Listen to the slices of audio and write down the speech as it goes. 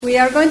We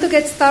are going to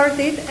get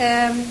started.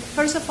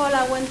 First of all,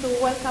 I want to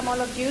welcome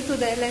all of you to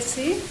the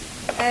LSE.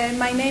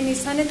 My name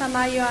is Anne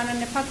Tamayo, and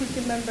I'm a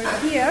faculty member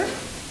here.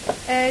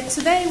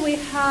 Today we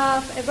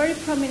have a very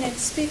prominent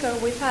speaker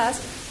with us,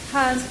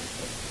 Hans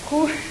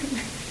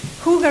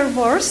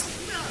Hugervorst.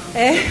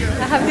 I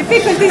have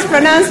difficulties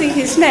pronouncing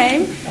his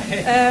name.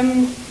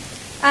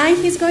 And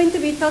he's going to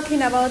be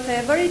talking about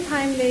a very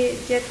timely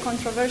yet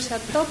controversial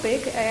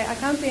topic,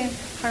 accounting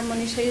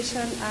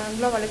harmonization and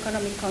global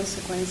economic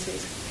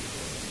consequences.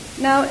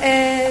 Now,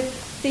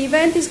 the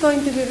event is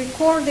going to be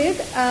recorded,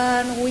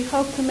 and we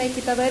hope to make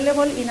it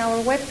available in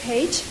our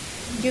webpage.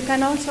 You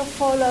can also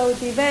follow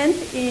the event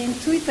in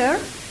Twitter.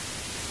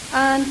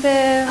 And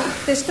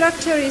the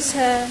structure is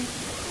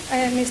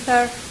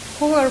Mr.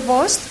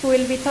 Hugervorst, who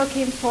will be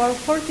talking for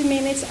 40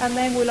 minutes, and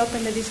then we'll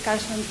open the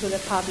discussion to the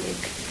public.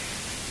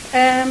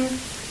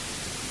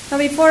 Now,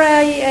 before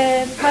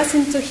I pass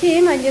into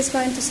him, I'm just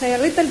going to say a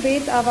little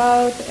bit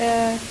about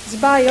his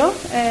bio.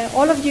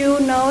 All of you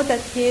know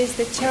that he is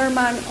the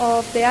chairman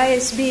of the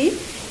ISB.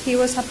 He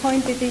was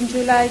appointed in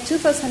July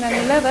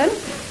 2011.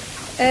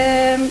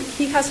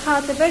 He has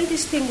had a very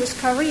distinguished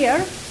career.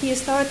 He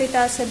started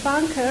as a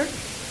banker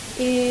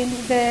in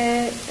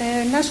the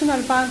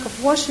National Bank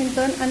of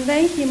Washington, and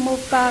then he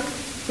moved back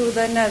to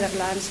the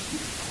Netherlands.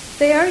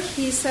 There,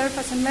 he served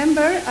as a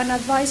member and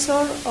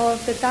advisor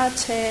of the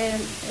Dutch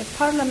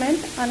Parliament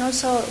and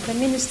also the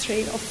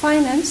Ministry of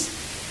Finance.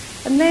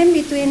 And then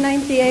between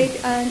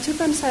 1998 and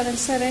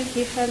 2007,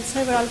 he held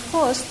several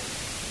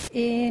posts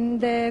in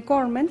the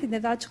government, in the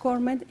Dutch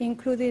government,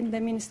 including the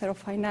Minister of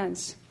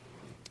Finance.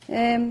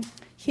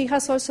 He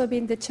has also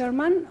been the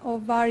chairman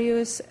of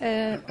various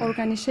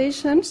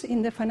organizations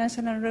in the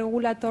financial and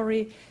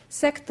regulatory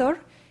sector,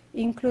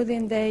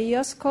 including the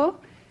IOSCO,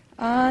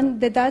 and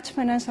the Dutch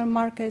Financial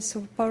Markets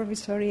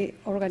Supervisory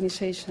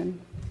Organization.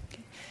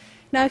 Okay.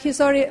 Now,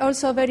 he's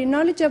also very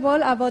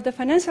knowledgeable about the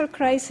financial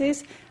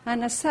crisis,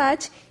 and as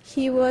such,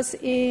 he was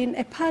in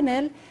a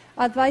panel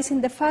advising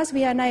the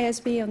FASB and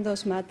ISB on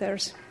those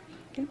matters.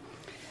 Okay.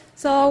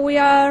 So we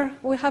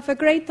have a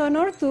great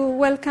honor to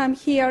welcome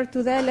here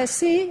to the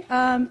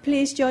LSE.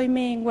 Please join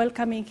me in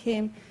welcoming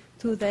him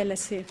to the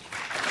LSE.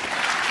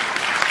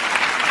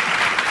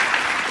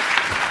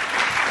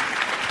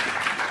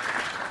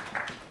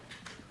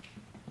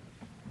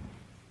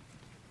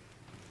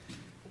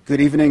 Good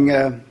evening,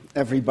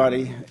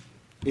 everybody.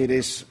 It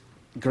is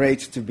great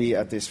to be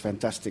at this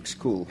fantastic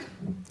school.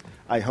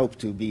 I hope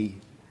to be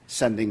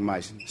sending my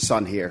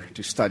son here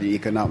to study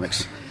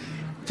economics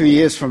 2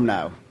 years from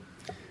now.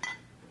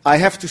 I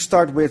have to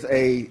start with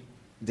a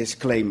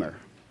disclaimer.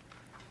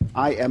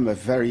 I am a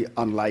very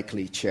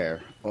unlikely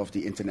chair of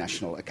the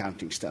International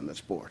Accounting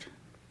Standards Board.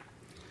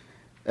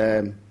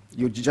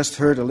 You just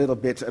heard a little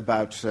bit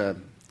about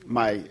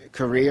my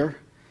career.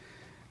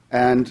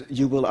 And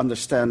you will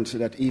understand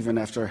that even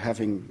after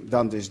having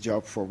done this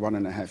job for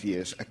 1.5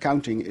 years,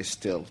 accounting is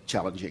still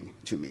challenging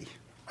to me.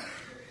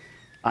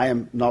 I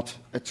am not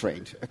a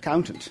trained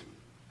accountant.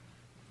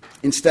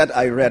 Instead,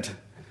 I read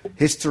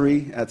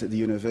history at the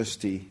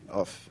University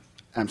of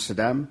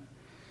Amsterdam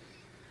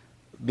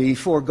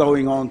before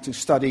going on to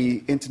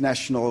study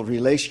international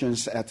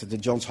relations at the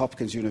Johns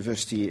Hopkins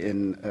University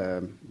in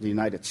the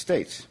United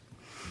States.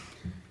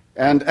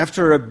 And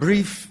after a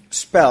brief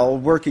spell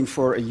working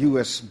for a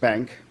US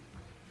bank,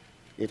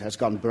 it has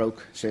gone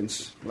broke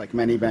since, like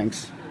many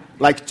banks,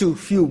 like too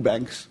few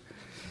banks.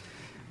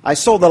 I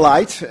saw the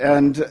light,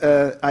 and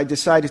I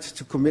decided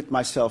to commit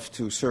myself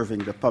to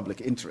serving the public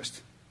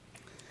interest.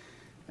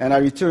 And I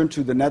returned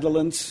to the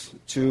Netherlands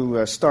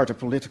to start a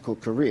political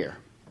career.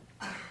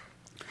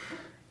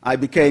 I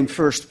became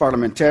first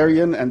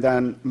parliamentarian and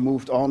then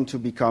moved on to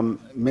become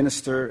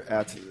minister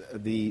at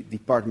the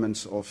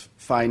Departments of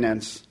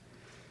Finance,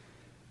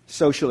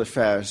 Social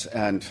Affairs,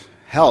 and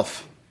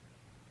Health.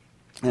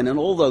 And in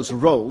all those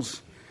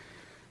roles,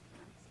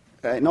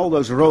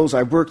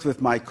 I worked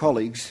with my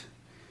colleagues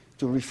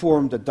to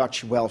reform the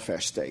Dutch welfare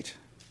state,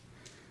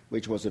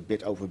 which was a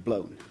bit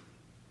overblown.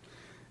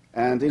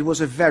 And it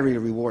was a very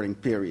rewarding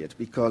period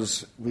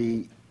because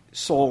we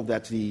saw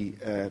that the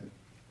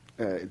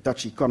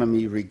Dutch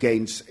economy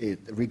regained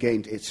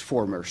its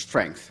former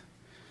strength.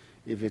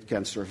 If it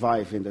can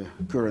survive in the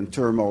current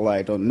turmoil,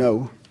 I don't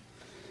know.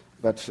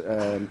 But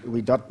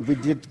we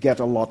did get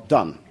a lot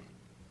done.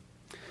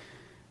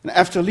 And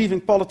after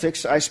leaving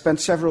politics, I spent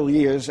several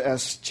years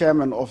as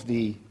chairman of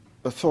the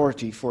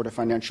Authority for the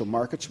Financial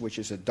Markets, which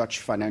is a Dutch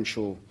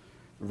financial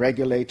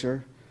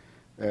regulator.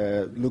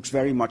 Looks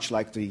very much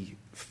like the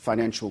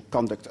Financial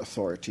Conduct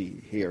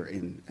Authority here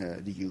in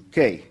the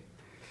UK.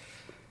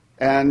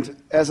 And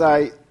as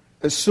I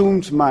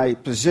assumed my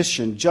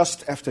position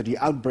just after the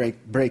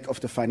outbreak of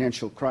the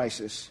financial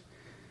crisis,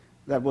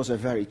 that was a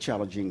very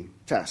challenging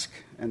task,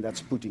 and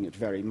that's putting it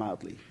very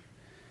mildly.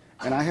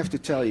 And I have to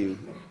tell you,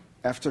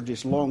 after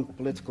this long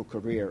political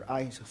career,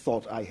 I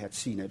thought I had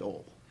seen it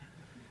all.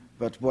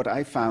 But what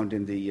I found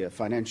in the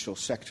financial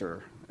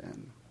sector,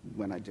 and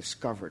when I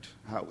discovered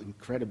how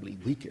incredibly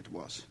weak it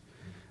was,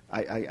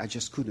 I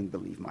just couldn't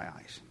believe my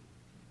eyes.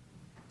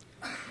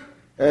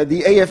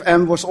 The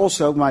AFM was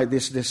also,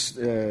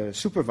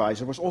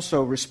 supervisor was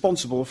also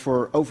responsible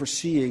for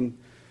overseeing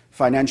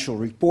financial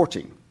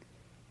reporting.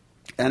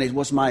 And it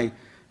was my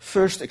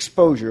first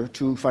exposure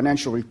to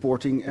financial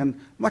reporting, and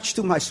much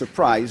to my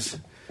surprise,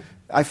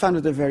 I found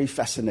it a very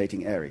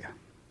fascinating area.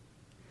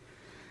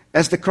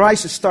 As the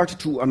crisis started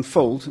to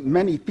unfold,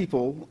 many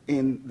people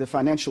in the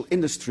financial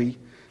industry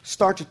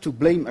started to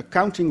blame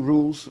accounting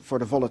rules for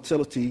the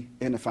volatility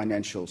in the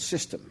financial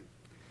system.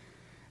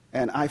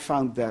 And I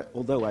found that,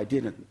 although I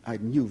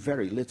knew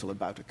very little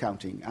about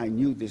accounting, I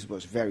knew this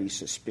was very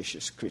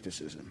suspicious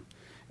criticism.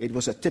 It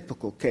was a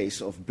typical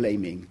case of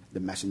blaming the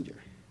messenger.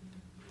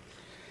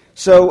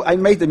 So I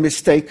made the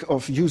mistake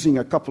of using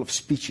a couple of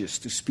speeches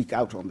to speak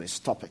out on this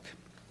topic.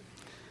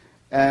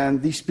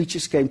 And these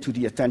speeches came to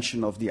the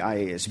attention of the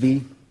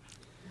IASB,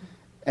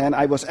 and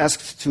I was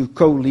asked to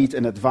co-lead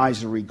an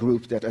advisory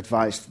group that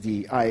advised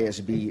the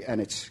IASB and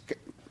its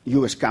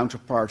US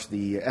counterpart,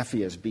 the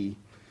FASB,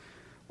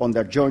 on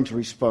their joint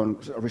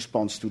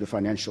response to the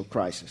financial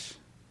crisis.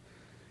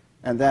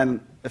 And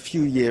then a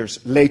few years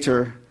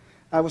later,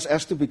 I was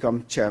asked to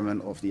become chairman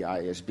of the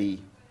IASB,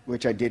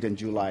 which I did in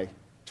July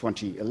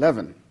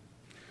 2011.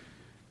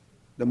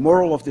 The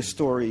moral of this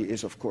story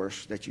is, of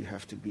course, that you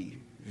have to be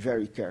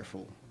very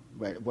careful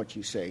what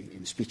you say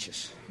in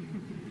speeches.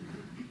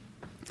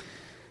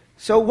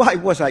 So why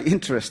was I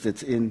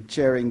interested in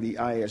chairing the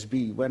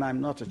IASB when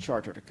I'm not a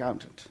chartered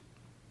accountant?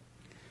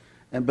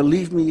 And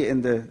believe me,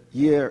 in the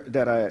year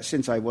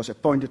since I was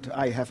appointed,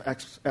 I have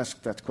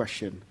asked that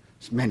question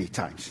many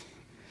times,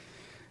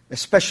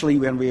 especially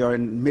when we are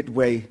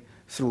midway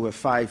through a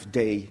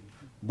 5-day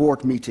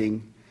board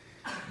meeting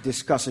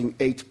discussing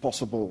 8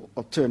 possible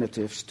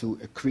alternatives to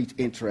accrete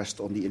interest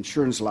on the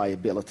insurance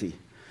liability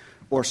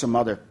or some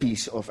other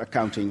piece of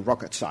accounting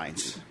rocket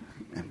science.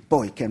 And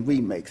boy, can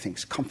we make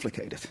things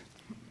complicated.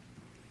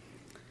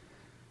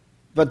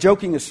 But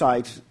joking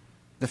aside,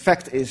 the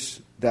fact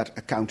is that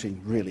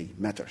accounting really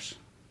matters.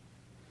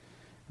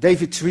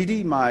 David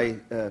Tweedy, my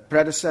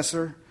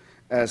predecessor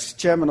as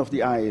chairman of the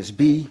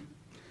IASB,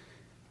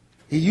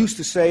 he used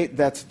to say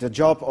that the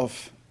job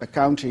of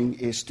accounting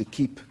is to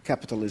keep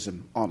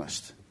capitalism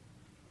honest.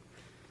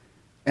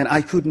 And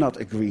I could not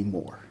agree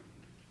more.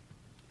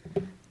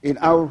 In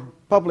our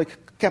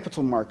public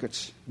capital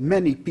markets,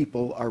 many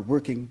people are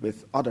working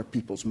with other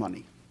people's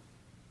money.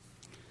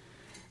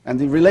 And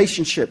the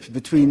relationship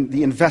between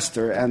the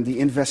investor and the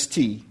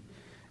investee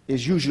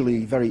is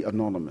usually very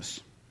anonymous.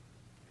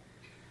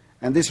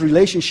 And this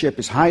relationship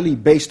is highly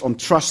based on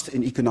trust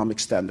in economic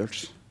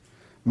standards,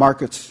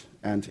 markets,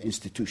 and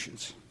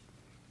institutions.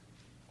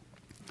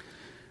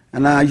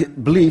 And I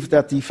believe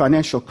that the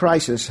financial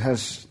crisis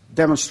has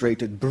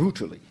demonstrated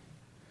brutally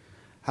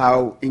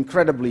how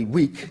incredibly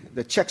weak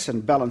the checks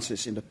and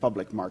balances in the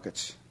public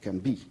markets can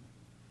be.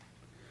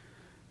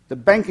 The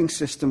banking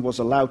system was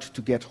allowed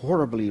to get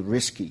horribly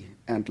risky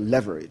and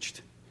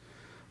leveraged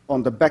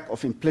on the back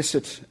of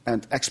implicit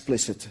and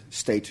explicit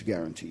state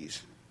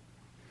guarantees.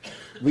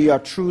 We are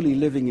truly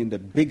living in the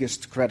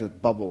biggest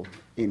credit bubble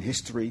in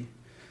history,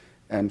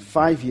 and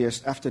 5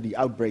 years after the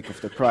outbreak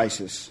of the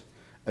crisis,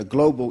 a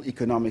global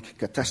economic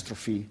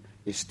catastrophe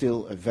is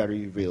still a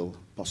very real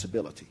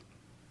possibility.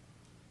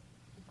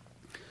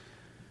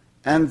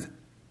 And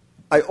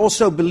I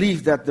also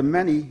believe that the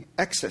many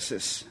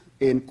excesses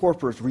in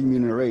corporate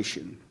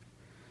remuneration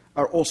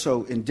are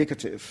also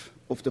indicative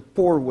of the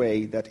poor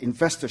way that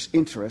investors'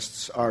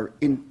 interests are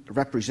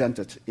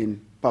represented in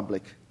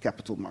public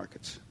capital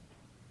markets.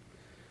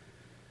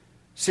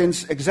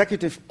 Since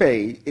executive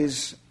pay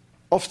is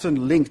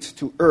often linked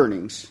to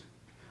earnings,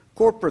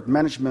 corporate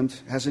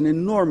management has an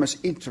enormous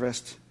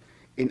interest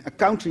in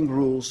accounting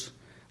rules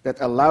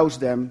that allows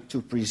them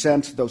to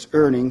present those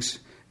earnings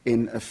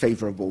in a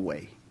favorable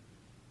way,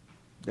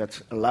 that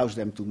allows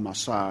them to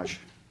massage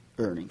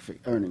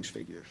earnings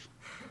figures.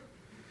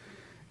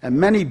 And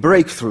many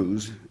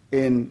breakthroughs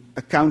in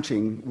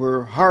accounting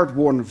were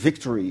hard-won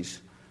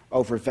victories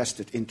over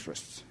vested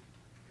interests.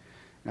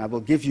 And I will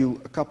give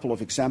you a couple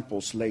of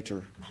examples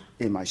later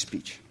in my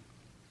speech.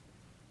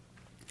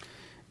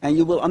 And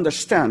you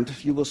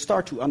will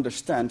start to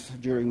understand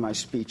during my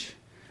speech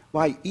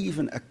why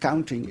even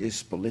accounting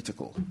is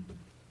political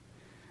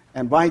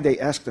and why they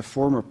asked a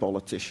former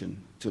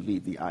politician to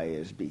lead the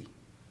IASB.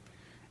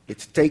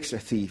 It takes a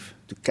thief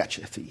to catch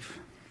a thief.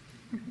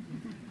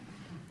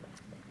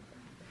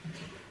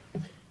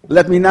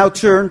 Let me now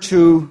turn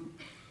to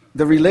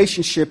the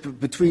relationship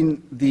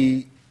between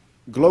the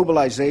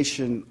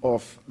globalization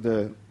of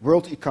the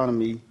world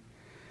economy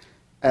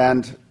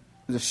and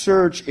the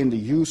surge in the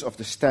use of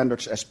the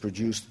standards as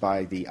produced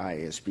by the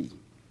IASB.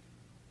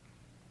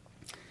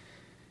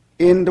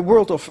 In the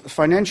world of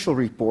financial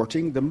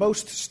reporting, the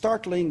most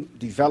startling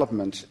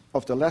development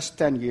of the last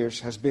 10 years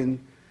has been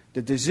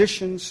the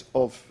decisions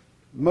of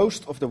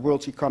most of the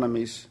world's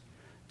economies,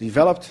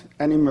 developed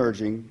and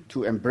emerging,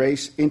 to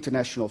embrace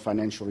international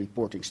financial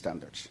reporting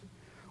standards,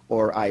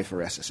 or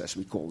IFRSs as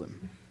we call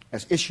them,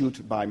 as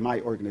issued by my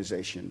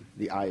organization,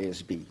 the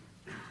IASB.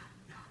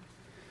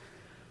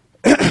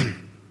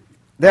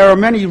 There are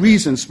many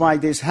reasons why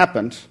this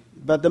happened,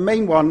 but the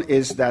main one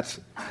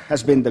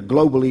has been the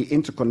globally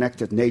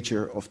interconnected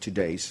nature of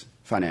today's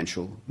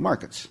financial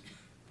markets.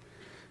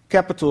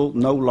 Capital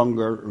no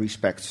longer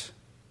respects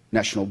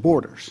national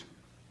borders.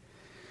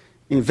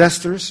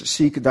 Investors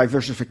seek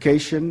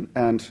diversification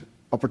and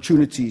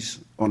opportunities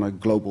on a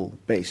global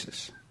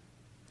basis.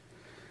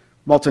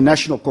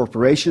 Multinational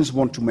corporations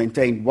want to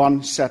maintain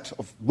one set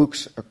of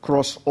books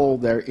across all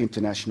their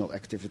international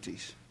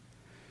activities.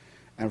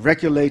 And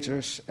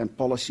regulators and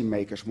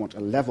policymakers want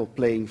a level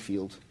playing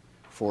field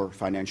for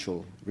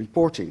financial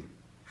reporting.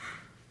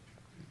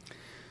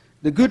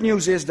 The good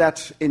news is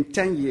that in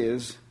 10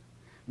 years,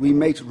 we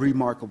made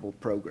remarkable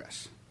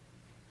progress.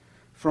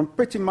 From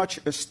pretty much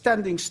a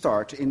standing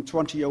start in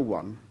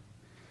 2001,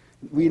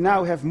 we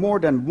now have more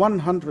than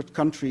 100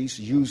 countries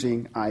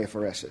using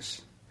IFRSs,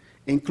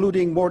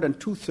 including more than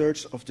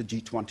 2/3 of the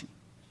G20.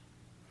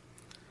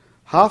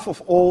 Half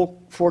of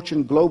all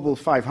Fortune Global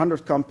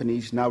 500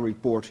 companies now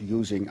report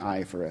using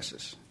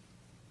IFRSs.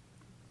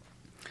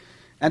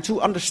 And to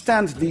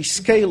understand the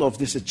scale of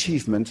this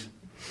achievement,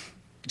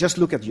 just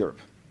look at Europe.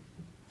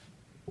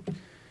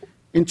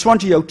 In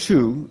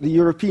 2002, the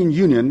European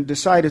Union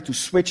decided to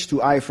switch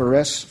to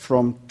IFRS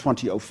from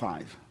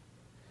 2005.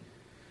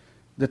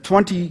 The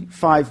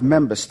 25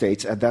 member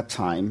states at that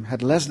time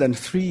had less than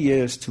 3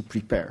 years to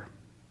prepare.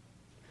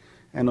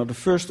 And on the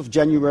 1st of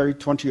January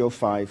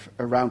 2005,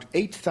 around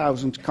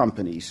 8,000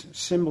 companies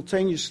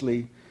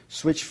simultaneously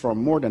switched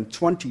from more than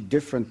 20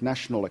 different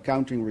national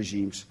accounting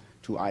regimes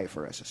to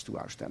IFRSs, to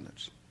our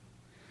standards.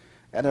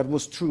 And that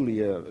was truly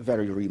a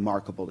very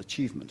remarkable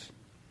achievement.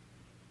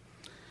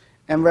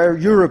 And where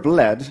Europe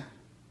led,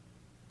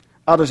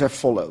 others have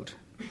followed.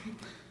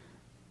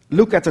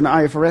 Look at an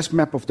IFRS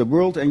map of the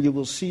world and you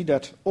will see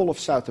that all of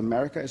South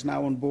America is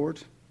now on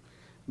board.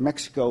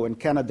 Mexico and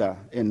Canada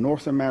in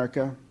North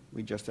America.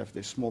 We just have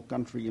this small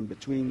country in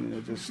between.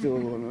 It is still,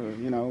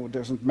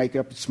 doesn't make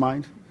up its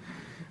mind.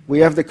 We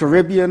have the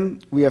Caribbean,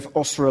 we have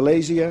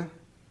Australasia,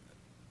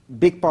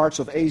 big parts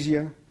of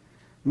Asia,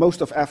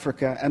 most of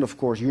Africa, and of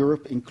course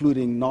Europe,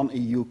 including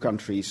non-EU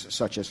countries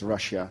such as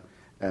Russia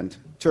and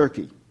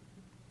Turkey.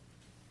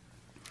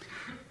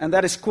 And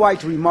that is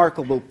quite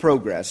remarkable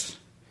progress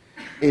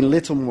in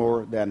little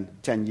more than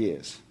 10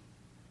 years.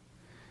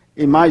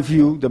 In my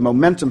view, the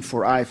momentum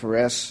for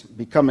IFRS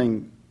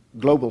becoming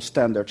global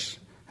standards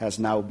has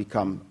now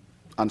become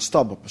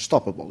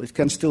unstoppable. It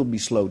can still be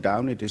slowed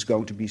down. It is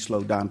going to be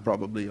slowed down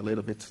probably a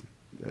little bit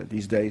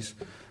these days,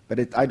 but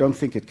I don't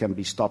think it can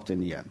be stopped in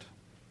the end.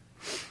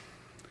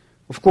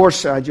 Of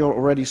course, I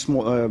already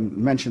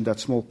mentioned that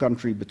small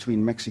country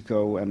between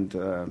Mexico and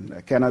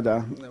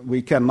Canada.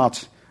 We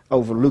cannot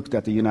overlook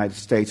that the United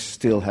States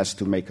still has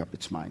to make up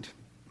its mind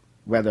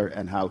whether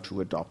and how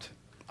to adopt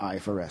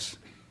IFRS.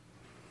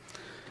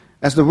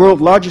 As the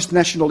world's largest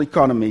national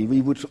economy,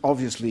 we would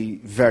obviously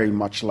very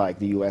much like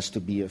the US to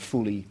be a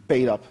fully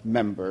paid-up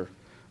member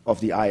of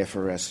the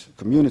IFRS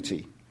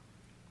community.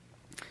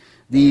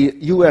 The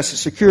US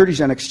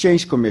Securities and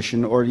Exchange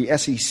Commission, or the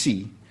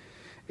SEC,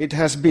 it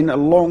has been a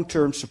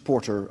long-term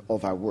supporter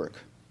of our work.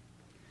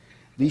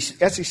 The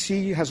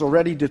SEC has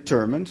already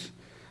determined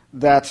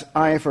that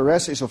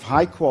IFRS is of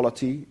high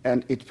quality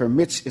and it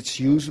permits its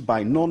use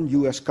by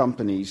non-US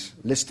companies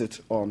listed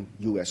on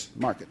US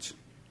markets.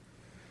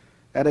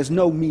 That is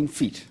no mean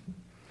feat.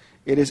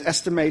 It is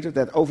estimated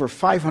that over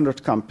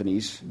 500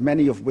 companies,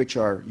 many of which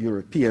are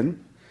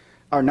European,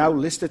 are now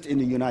listed in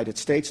the United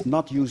States,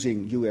 not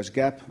using US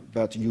GAAP,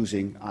 but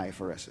using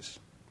IFRSs.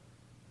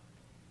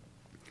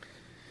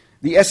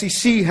 The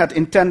SEC had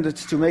intended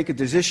to make a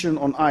decision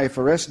on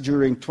IFRS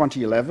during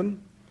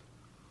 2011,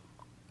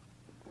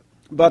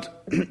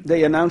 but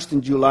they announced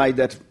in July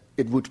that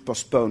it would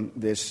postpone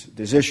this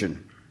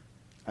decision.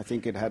 I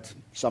think it had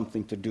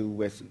something to do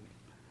with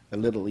a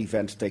little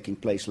event taking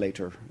place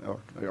later, or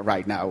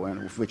right now,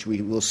 and of which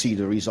we will see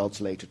the results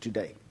later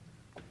today.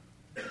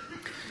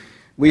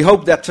 We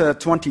hope that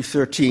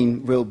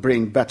 2013 will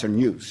bring better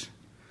news.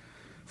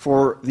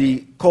 For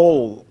the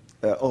call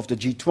of the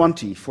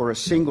G20 for a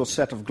single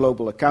set of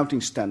global accounting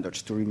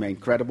standards to remain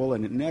credible,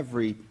 and in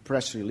every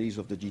press release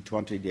of the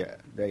G20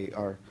 they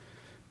are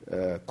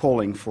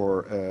calling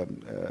for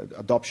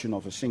adoption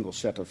of a single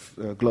set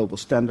of global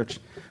standards.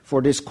 For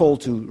this call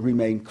to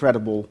remain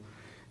credible,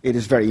 it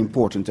is very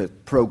important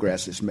that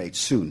progress is made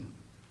soon.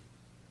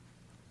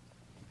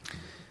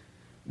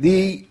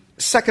 The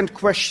second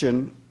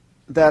question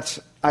that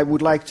I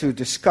would like to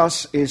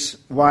discuss is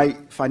why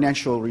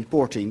financial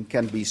reporting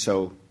can be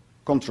so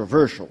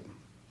controversial.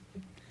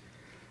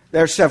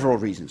 There are several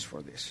reasons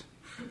for this.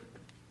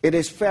 It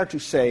is fair to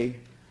say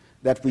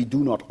that we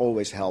do not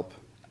always help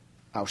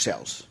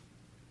ourselves.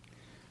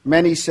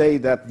 Many say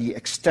that the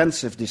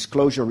extensive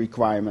disclosure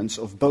requirements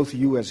of both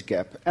US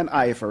GAAP and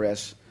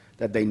IFRS,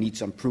 that they need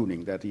some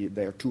pruning, that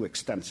they are too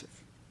extensive.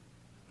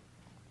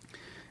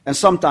 And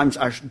sometimes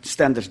our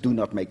standards do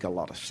not make a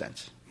lot of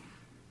sense.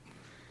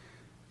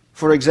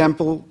 For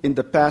example, in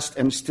the past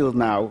and still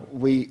now,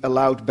 we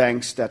allowed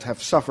banks that have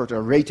suffered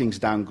a ratings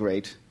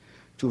downgrade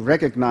to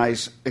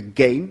recognize a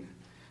gain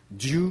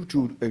due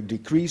to a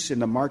decrease in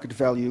the market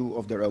value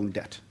of their own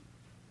debt.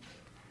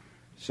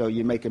 So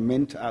you make a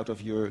mint out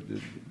of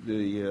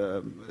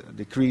the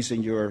decrease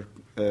in your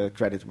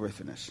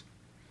creditworthiness.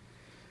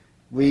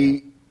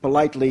 We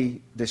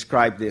politely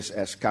describe this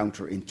as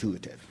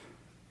counterintuitive.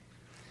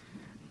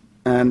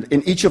 And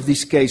in each of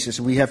these cases,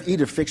 we have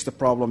either fixed the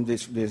problem,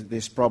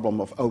 this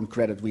problem of own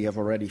credit we have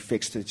already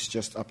fixed. It's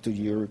just up to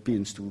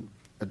Europeans to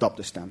adopt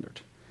the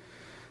standard.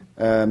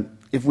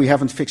 If we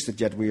haven't fixed it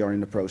yet, we are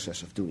in the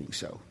process of doing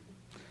so.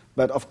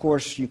 But of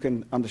course, you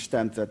can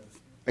understand that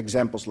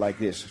examples like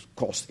this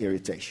cause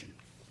irritation.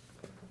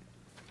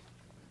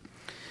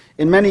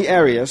 In many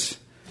areas,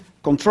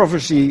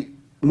 controversy,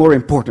 more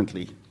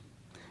importantly,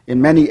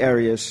 in many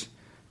areas,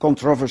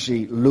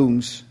 controversy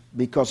looms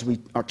because we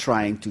are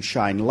trying to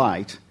shine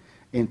light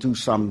into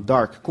some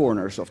dark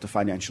corners of the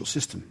financial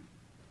system.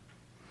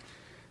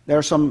 There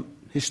are some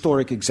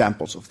historic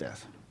examples of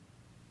that.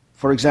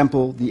 For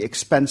example, the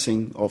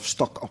expensing of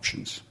stock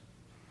options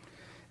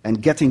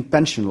and getting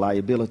pension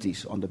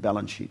liabilities on the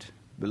balance sheet.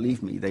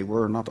 Believe me, they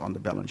were not on the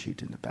balance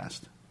sheet in the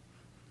past.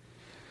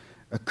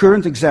 A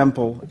current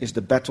example is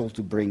the battle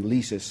to bring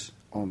leases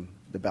on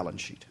the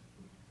balance sheet.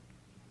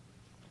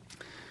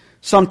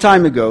 Some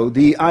time ago,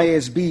 the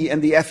IASB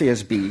and the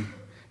FASB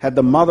had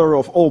the mother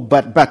of all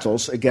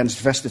battles against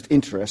vested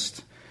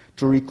interest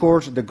to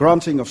record the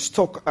granting of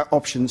stock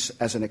options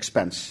as an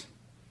expense.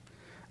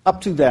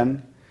 Up to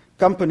then,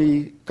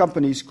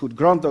 companies could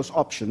grant those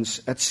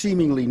options at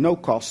seemingly no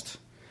cost,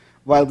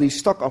 while these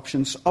stock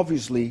options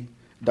obviously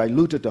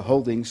diluted the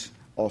holdings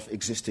of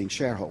existing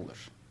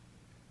shareholders.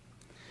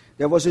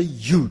 There was a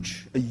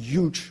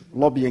huge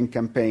lobbying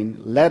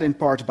campaign led in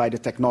part by the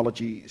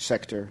technology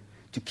sector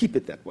to keep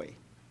it that way.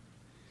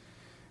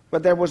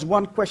 But there was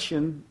one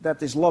question that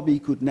this lobby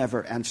could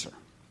never answer.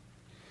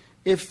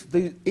 If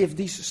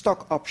these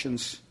stock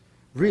options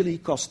really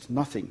cost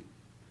nothing,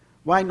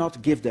 why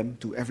not give them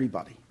to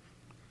everybody?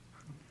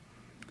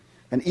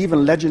 And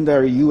even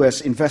legendary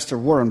US investor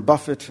Warren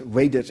Buffett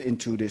waded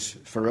into this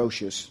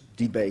ferocious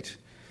debate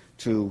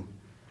to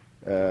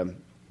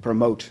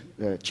promote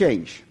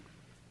change.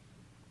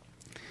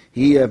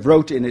 He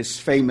wrote in his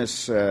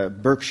famous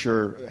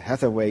Berkshire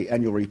Hathaway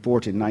annual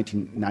report in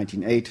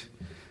 1998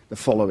 the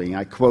following,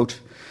 I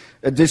quote,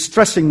 "A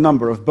distressing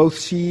number of both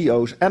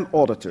CEOs and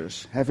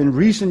auditors have in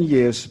recent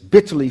years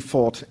bitterly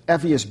fought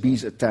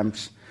FASB's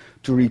attempts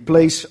to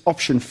replace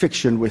option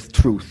fiction with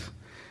truth,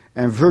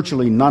 and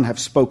virtually none have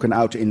spoken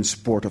out in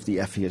support of the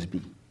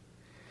FASB.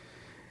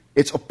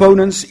 Its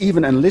opponents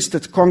even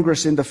enlisted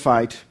Congress in the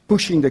fight,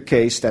 pushing the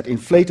case that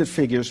inflated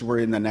figures were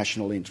in the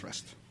national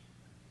interest.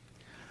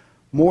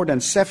 More than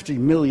 $70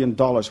 million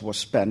was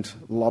spent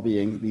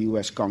lobbying the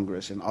US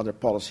Congress and other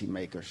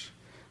policymakers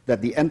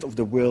that the end of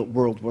the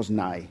world was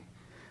nigh.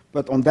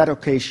 But on that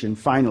occasion,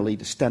 finally,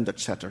 the standard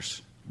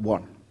setters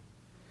won.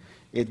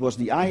 It was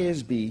the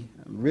IASB,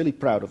 I'm really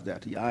proud of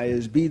that, the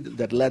IASB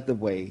that led the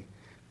way,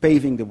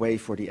 paving the way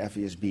for the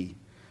FASB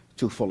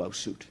to follow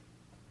suit.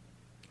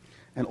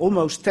 And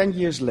almost 10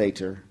 years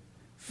later,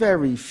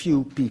 very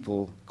few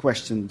people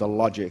questioned the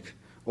logic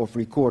of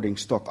recording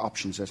stock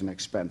options as an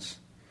expense.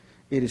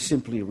 It is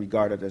simply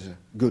regarded as a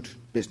good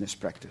business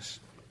practice.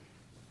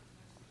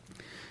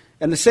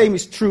 And the same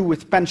is true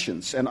with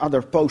pensions and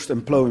other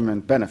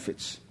post-employment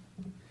benefits.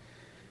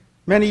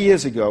 Many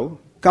years ago,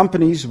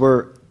 companies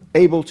were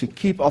able to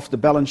keep off the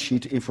balance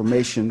sheet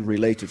information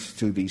related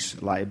to these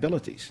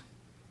liabilities.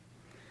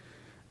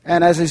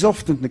 And as is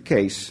often the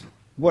case,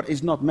 what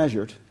is not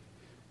measured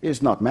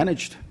is not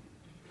managed.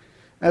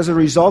 As a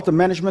result, the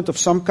management of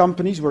some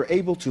companies were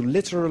able to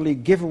literally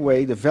give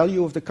away the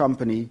value of the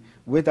company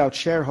without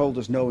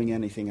shareholders knowing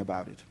anything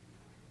about it.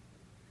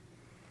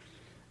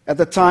 At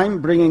the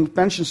time, bringing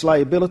pensions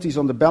liabilities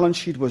on the balance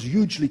sheet was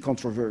hugely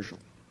controversial.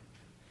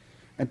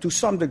 And to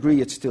some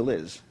degree, it still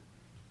is.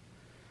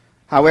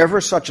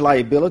 However, such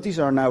liabilities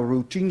are now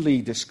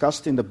routinely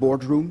discussed in the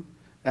boardroom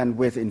and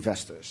with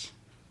investors.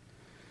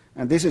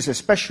 And this is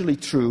especially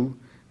true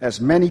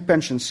as many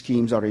pension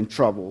schemes are in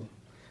trouble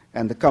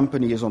and the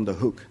company is on the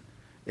hook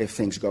if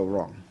things go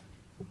wrong.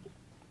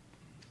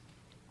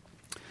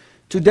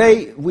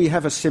 Today, we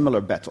have a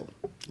similar battle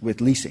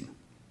with leasing.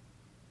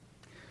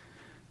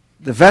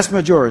 The vast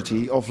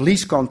majority of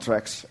lease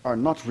contracts are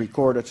not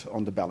recorded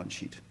on the balance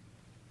sheet,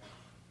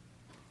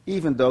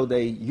 even though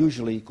they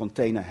usually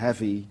contain a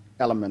heavy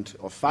element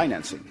of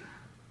financing.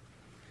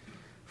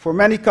 For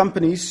many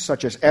companies,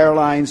 such as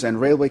airlines and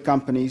railway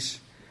companies,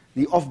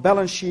 the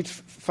off-balance sheet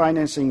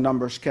financing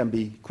numbers can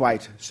be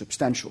quite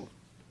substantial.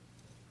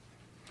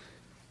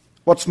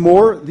 What's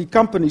more, the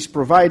companies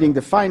providing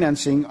the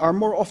financing are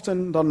more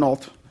often than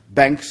not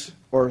banks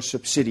or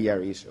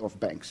subsidiaries of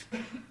banks.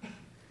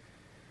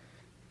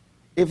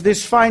 If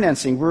this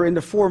financing were in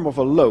the form of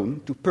a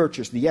loan to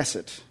purchase the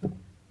asset,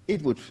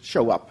 it would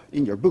show up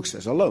in your books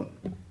as a loan.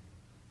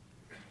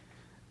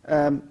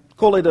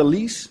 Call it a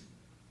lease,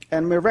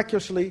 and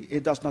miraculously,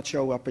 it does not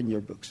show up in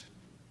your books.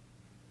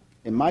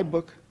 In my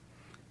book,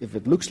 if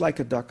it looks like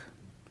a duck,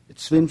 it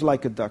swims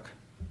like a duck,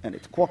 and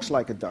it quacks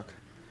like a duck,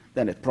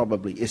 then it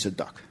probably is a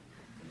duck.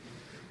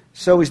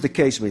 So is the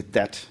case with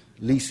debt,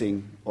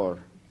 leasing, or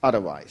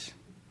otherwise.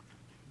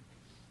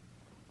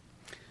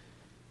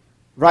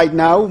 Right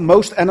now,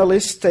 most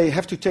analysts they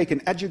have to take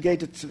an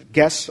educated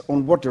guess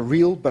on what the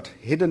real but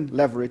hidden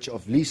leverage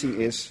of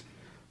leasing is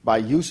by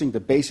using the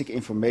basic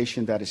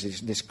information that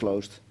is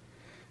disclosed,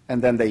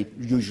 and then they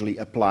usually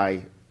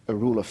apply a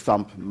rule of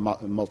thumb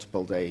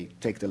multiple. They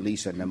take the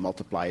lease and then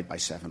multiply it by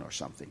 7 or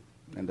something,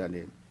 and then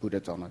they put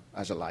it on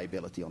as a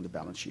liability on the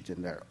balance sheet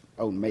in their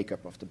own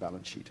makeup of the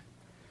balance sheet.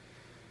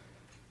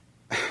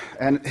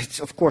 And it's,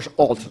 of course,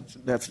 odd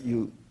that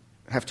you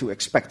have to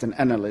expect an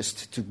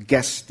analyst to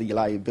guess the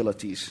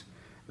liabilities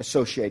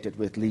associated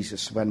with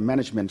leases when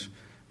management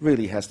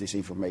really has this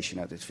information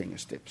at its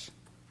fingertips.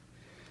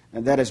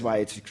 And that is why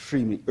it's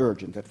extremely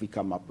urgent that we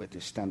come up with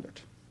this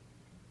standard.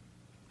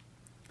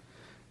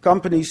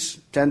 Companies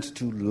tend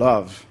to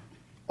love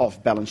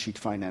off-balance sheet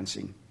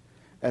financing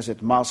as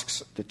it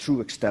masks the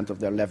true extent of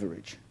their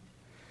leverage.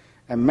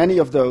 And many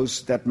of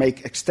those that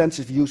make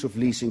extensive use of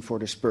leasing for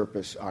this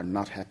purpose are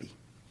not happy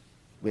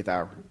with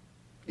our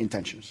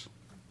intentions.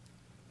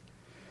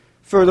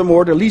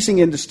 Furthermore, the leasing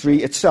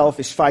industry itself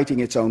is fighting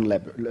its own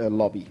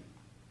lobby.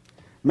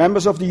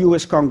 Members of the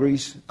US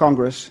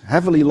Congress,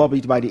 heavily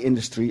lobbied by the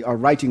industry, are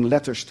writing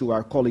letters to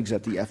our colleagues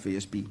at the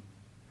FASB.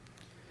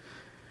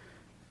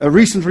 A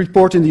recent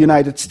report in the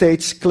United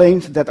States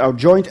claimed that our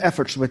joint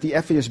efforts with the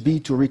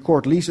FASB to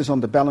record leases on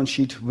the balance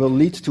sheet will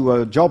lead to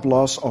a job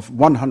loss of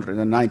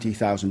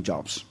 190,000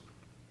 jobs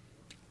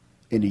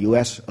in the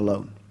US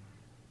alone.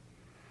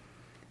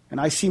 And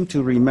I seem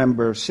to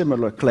remember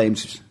similar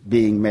claims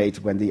being made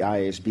when the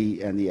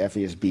IASB and the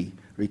FASB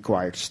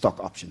required stock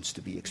options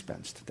to be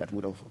expensed. That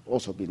would have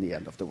also been the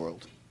end of the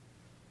world.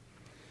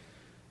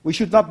 We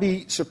should not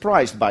be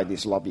surprised by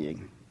this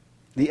lobbying.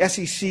 The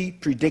SEC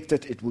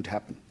predicted it would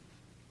happen.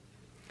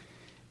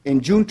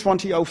 In June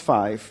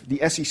 2005,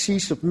 the SEC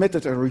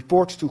submitted a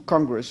report to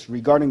Congress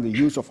regarding the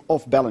use of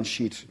off-balance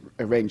sheet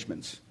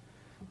arrangements.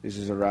 This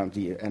is around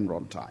the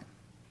Enron time.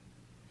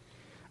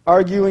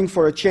 Arguing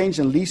for a change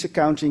in lease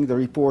accounting, the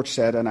report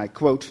said, and I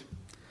quote,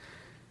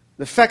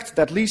 "The fact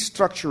that lease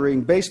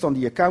structuring based on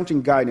the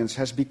accounting guidance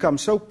has become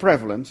so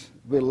prevalent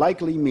will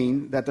likely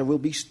mean that there will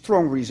be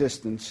strong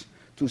resistance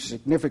to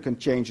significant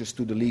changes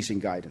to the leasing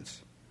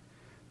guidance,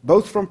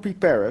 both from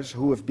preparers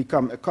who have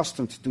become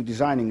accustomed to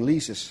designing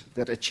leases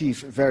that achieve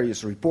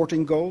various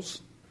reporting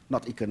goals,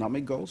 not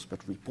economic goals,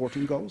 but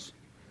reporting goals,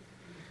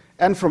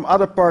 and from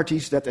other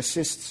parties that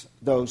assist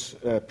those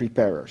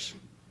preparers."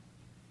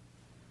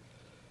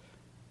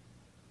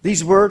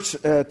 These words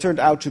turned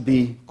out to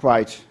be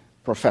quite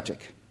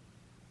prophetic.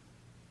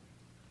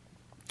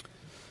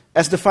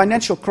 As the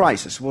financial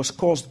crisis was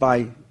caused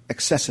by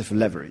excessive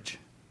leverage,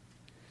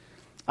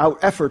 our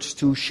efforts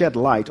to shed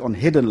light on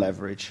hidden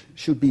leverage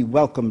should be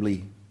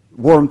warmly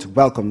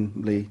welcomed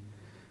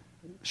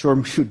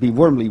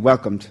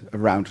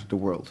around the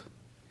world.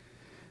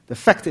 The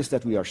fact is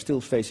that we are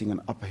still facing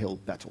an uphill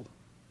battle.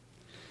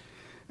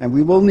 And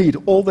we will need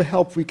all the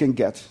help we can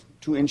get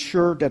to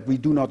ensure that we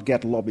do not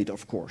get lobbied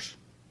off course.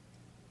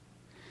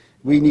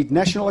 We need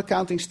national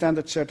accounting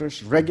standard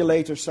setters,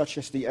 regulators such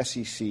as the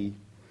SEC,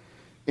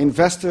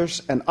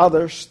 investors and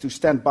others to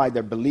stand by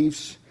their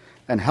beliefs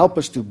and help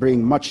us to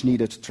bring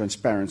much-needed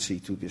transparency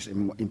to this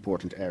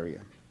important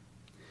area.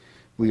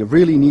 We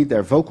really need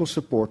their vocal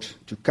support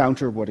to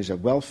counter what is a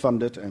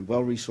well-funded and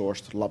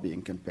well-resourced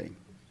lobbying campaign.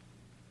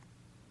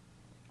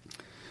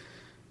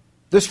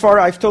 Thus far,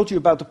 I've told you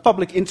about the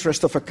public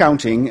interest of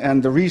accounting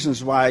and the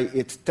reasons why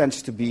it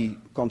tends to be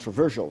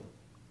controversial.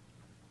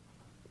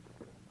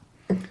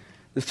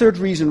 The third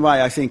reason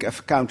why I think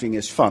accounting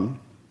is fun,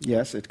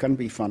 yes, it can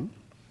be fun,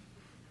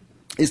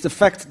 is the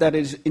fact that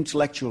it is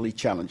intellectually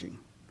challenging.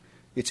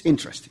 It's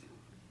interesting.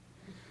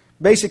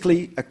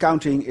 Basically,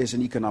 accounting is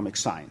an economic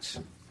science.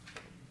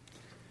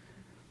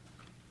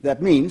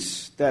 That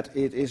means that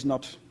it is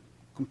not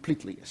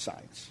completely a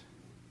science.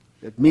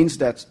 It means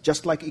that,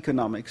 just like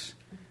economics,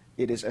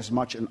 it is as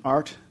much an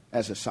art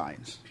as a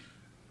science.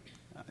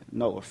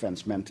 No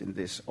offense meant in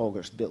this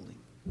august building.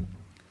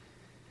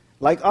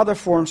 Like other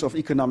forms of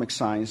economic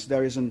science,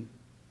 there is a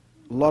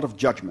lot of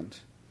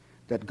judgment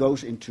that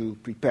goes into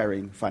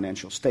preparing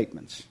financial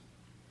statements.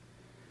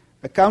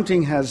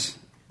 Accounting has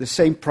the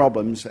same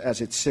problems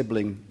as its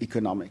sibling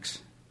economics.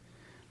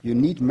 You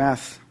need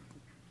math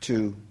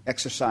to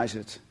exercise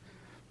it,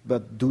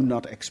 but do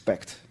not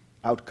expect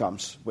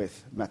outcomes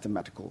with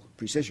mathematical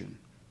precision.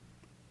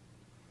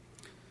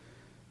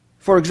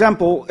 For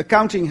example,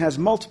 accounting has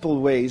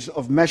multiple ways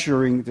of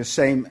measuring the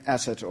same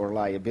asset or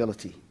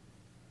liability,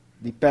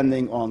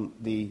 depending on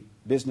the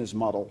business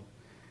model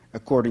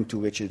according to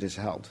which it is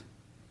held.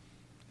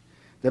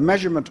 The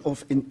measurement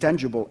of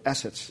intangible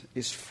assets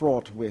is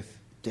fraught with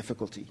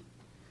difficulty,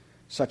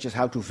 such as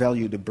how to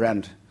value the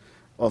brand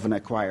of an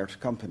acquired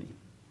company.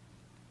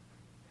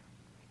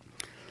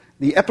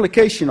 The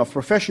application of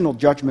professional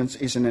judgments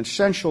is an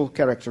essential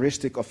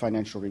characteristic of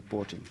financial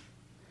reporting.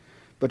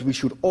 But we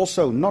should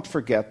also not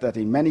forget that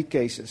in many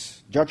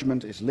cases,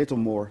 judgment is little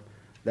more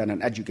than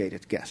an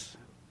educated guess.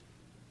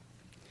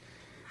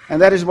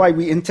 And that is why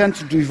we intend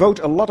to devote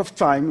a lot of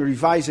time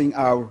revising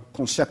our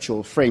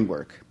conceptual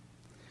framework.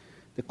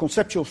 The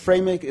conceptual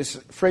framework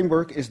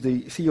is the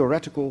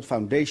theoretical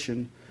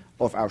foundation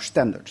of our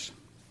standards.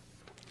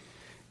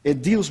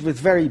 It deals with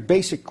very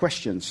basic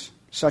questions,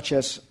 such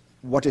as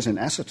what is an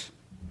asset?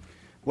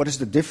 What is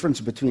the difference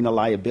between a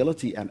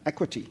liability and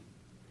equity?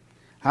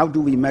 How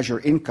do we measure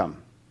income?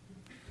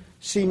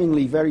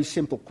 Seemingly very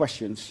simple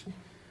questions,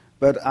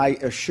 but I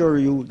assure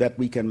you that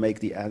we can make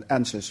the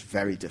answers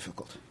very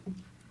difficult.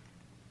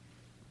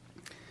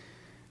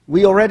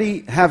 We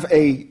already have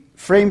a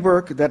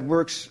framework that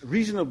works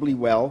reasonably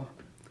well.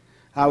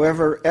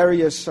 However,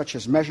 areas such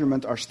as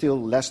measurement are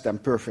still less than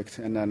perfect,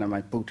 and then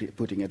I'm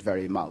putting it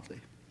very mildly.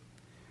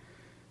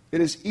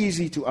 It is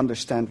easy to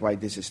understand why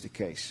this is the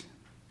case.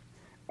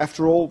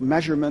 After all,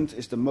 measurement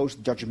is the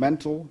most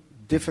judgmental,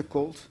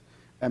 difficult,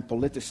 and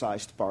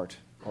politicized part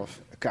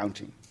of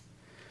accounting.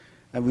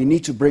 And we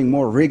need to bring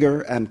more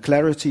rigor and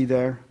clarity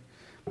there,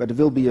 but it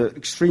will be an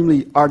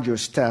extremely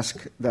arduous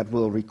task that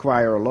will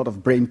require a lot of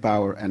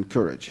brainpower and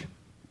courage.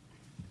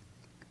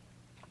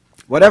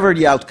 Whatever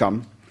the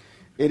outcome,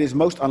 it is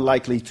most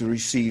unlikely to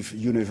receive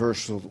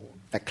universal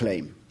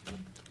acclaim.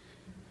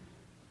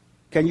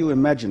 Can you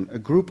imagine a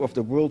group of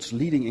the world's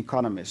leading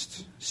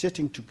economists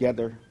sitting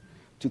together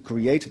to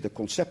create the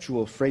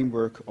conceptual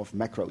framework of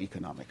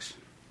macroeconomics?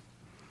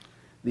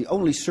 The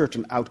only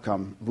certain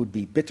outcome would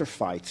be bitter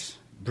fights,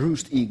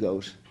 bruised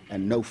egos,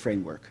 and no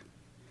framework.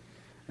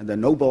 And the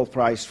Nobel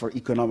Prize for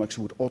Economics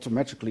would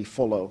automatically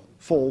fall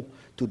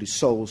to the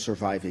sole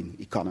surviving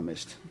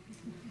economist.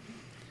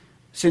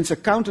 Since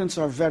accountants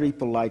are very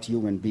polite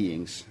human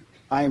beings,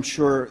 I am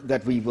sure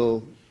that we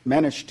will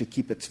manage to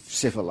keep it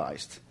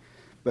civilized,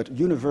 but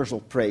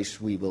universal praise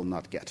we will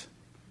not get.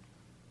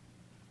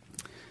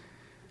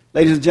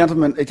 Ladies and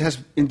gentlemen, it has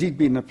indeed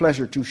been a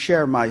pleasure to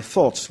share my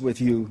thoughts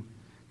with you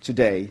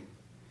today.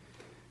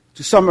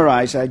 To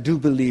summarize, I do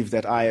believe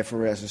that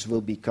IFRSs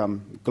will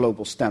become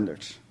global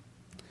standards.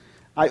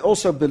 I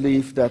also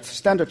believe that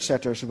standard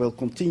setters will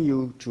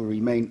continue to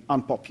remain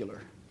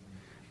unpopular,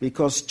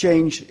 because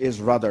change is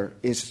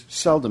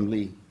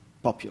seldomly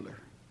popular,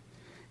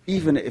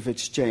 even if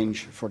it's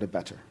change for the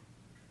better.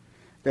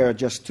 There are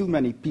just too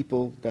many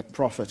people that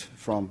profit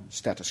from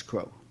status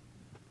quo.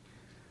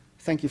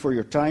 Thank you for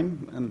your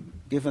time, and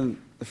given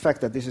the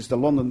fact that this is the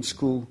London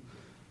School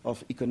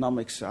of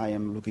Economics, I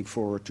am looking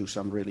forward to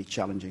some really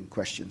challenging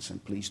questions,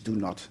 and please do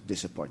not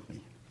disappoint me.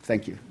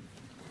 Thank you.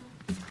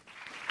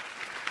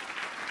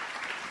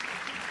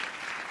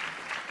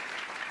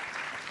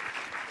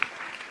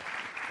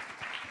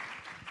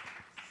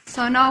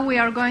 So now we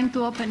are going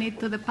to open it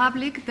to the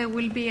public. There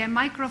will be a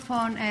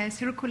microphone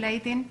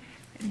circulating.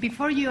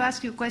 Before you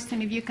ask your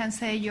question, if you can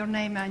say your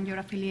name and your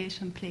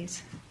affiliation,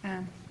 please.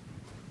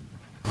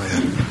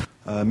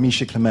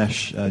 Misha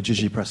Klemesh,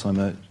 Gigi Press.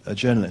 I'm a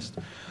journalist.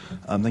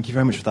 Thank you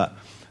very much for that.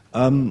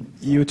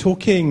 You were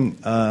talking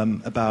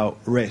about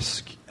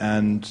risk,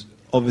 and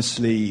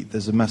obviously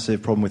there's a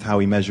massive problem with how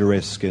we measure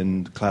risk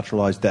and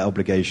collateralized debt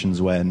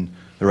obligations when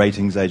the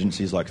ratings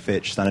agencies like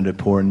Fitch, Standard &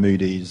 Poor's, and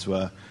Moody's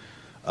were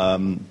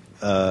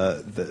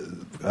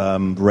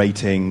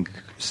rating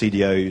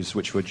CDOs,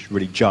 which were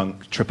really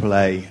junk,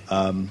 AAA,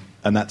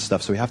 and that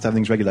stuff. So we have to have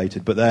things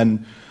regulated. But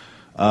then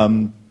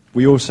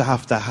we also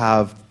have to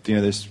have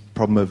this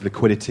problem of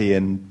liquidity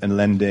and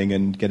lending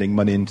and getting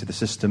money into the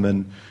system.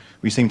 And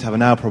we seem to have a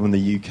now problem in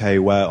the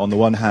UK where, on the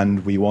one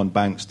hand, we want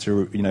banks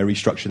to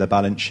restructure their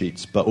balance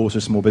sheets, but also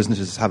small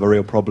businesses have a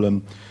real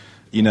problem,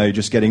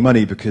 just getting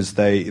money because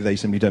they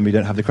simply don't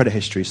have the credit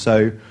history.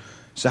 So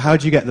how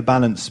do you get the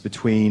balance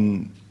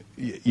between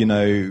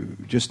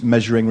just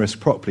measuring risk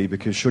properly?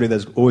 Because surely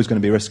there's always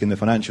going to be risk in the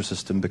financial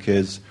system,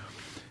 because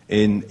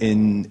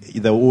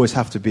there'll always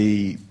have to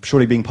be,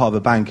 surely being part of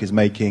a bank is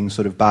making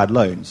sort of bad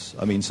loans.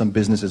 I mean, some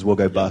businesses will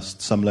go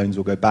bust, some loans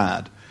will go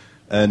bad.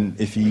 And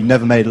if you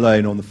never made a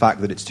loan on the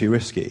fact that it's too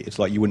risky, it's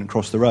like you wouldn't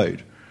cross the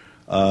road,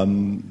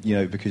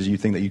 because you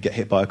think that you'd get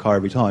hit by a car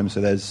every time.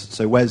 What's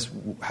the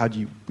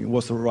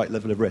right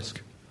level of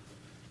risk?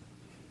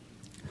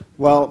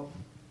 Well,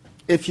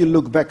 if you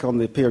look back on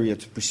the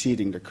period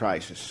preceding the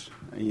crisis,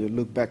 and you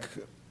look back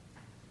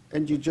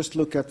and you just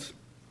look at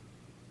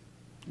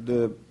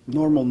the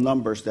normal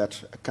numbers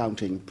that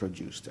accounting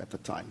produced at the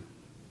time.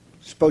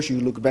 Suppose you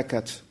look back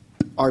at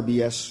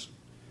RBS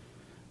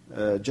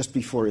just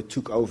before it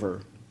took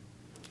over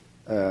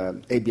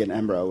ABN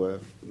AMRO, a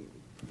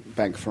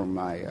bank from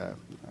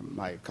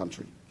my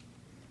country.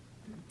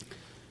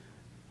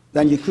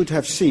 Then you could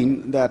have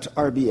seen that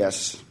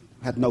RBS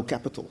had no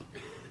capital.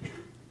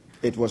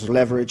 It was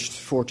leveraged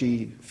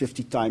 40,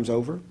 50 times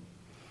over.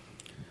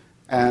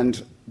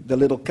 And the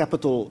little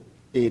capital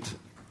it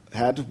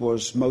had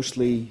was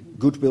mostly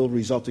goodwill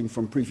resulting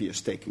from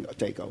previous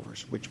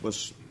takeovers, which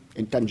was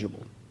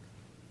intangible.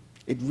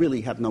 It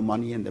really had no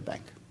money in the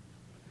bank.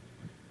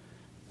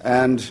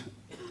 And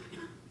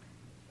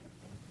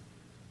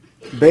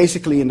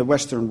basically in the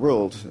Western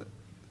world,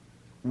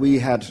 we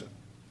had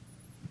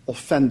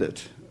offended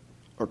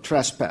or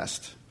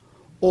trespassed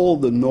all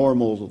the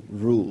normal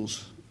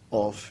rules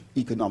of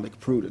economic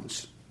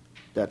prudence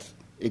that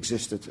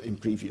existed in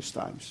previous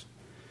times.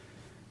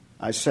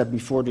 I said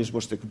before, this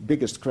was the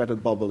biggest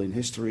credit bubble in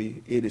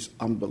history. It is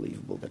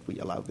unbelievable that we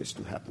allowed this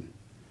to happen.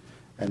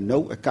 And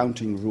no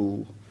accounting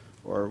rule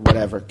or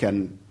whatever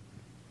can,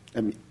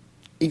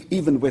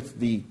 even with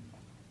the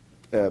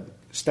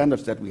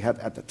standards that we had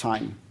at the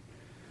time,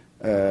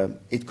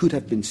 it could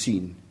have been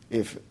seen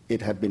if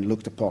it had been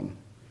looked upon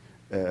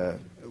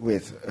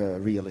with a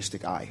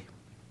realistic eye.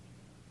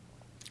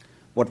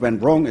 What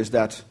went wrong is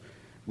that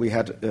we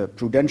had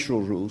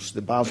prudential rules,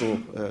 the Basel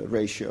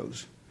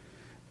ratios,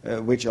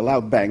 which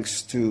allowed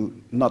banks to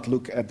not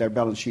look at their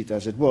balance sheet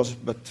as it was,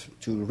 but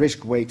to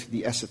risk weight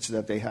the assets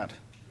that they had.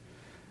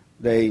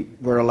 They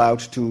were allowed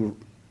to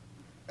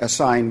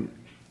assign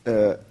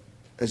a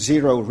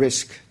zero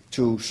risk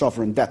to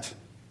sovereign debt.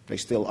 They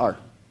still are.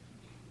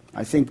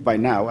 I think by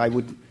now I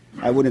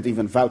wouldn't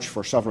even vouch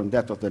for sovereign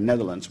debt of the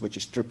Netherlands, which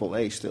is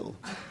AAA still.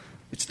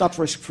 It's not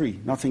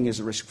risk-free. Nothing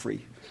is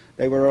risk-free.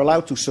 They were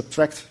allowed to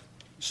subtract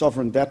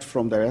sovereign debt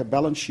from their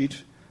balance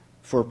sheet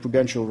for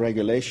prudential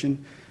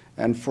regulation,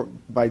 and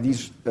by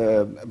these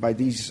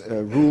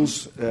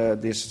rules,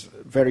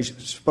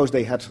 suppose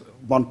they had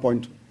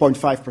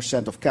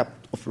 1.5%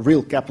 of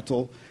real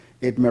capital,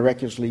 it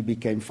miraculously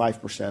became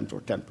 5%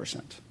 or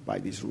 10% by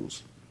these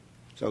rules.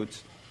 So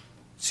it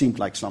seemed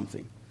like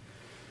something.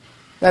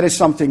 That is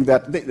something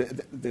that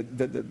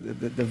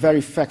the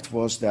very fact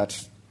was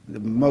that the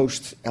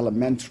most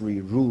elementary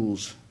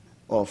rules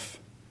of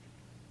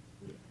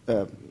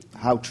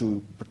how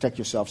to protect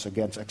yourselves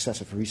against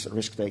excessive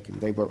risk-taking,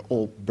 they were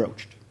all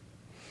broached.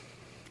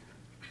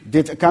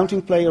 Did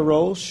accounting play a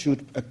role?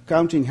 Should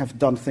accounting have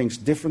done things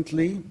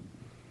differently?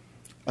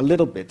 A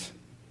little bit.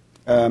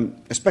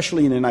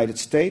 Especially in the United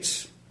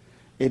States,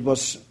 it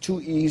was too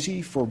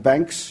easy for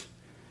banks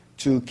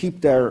to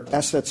keep their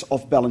assets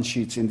off balance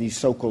sheets in these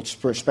so-called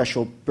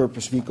special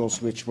purpose vehicles,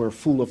 which were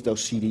full of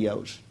those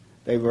CDOs.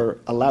 They were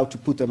allowed to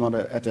put them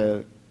at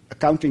an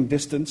accounting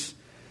distance,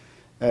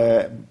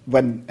 and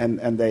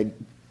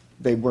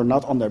they were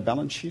not on their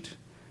balance sheet.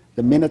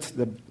 The minute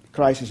the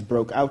crisis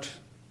broke out,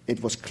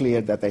 it was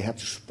clear that they had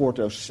to support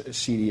those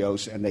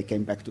CDOs, and they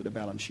came back to the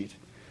balance sheet.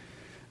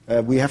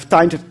 We have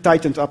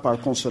tightened up our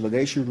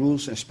consolidation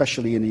rules,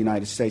 especially in the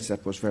United States.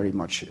 That was very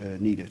much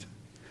needed.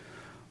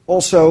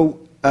 Also,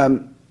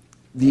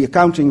 the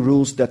accounting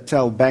rules that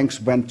tell banks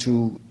when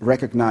to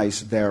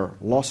recognize their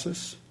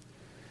losses,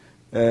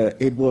 what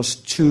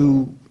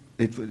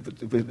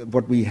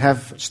we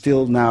have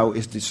still now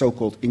is the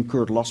so-called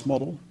incurred loss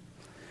model,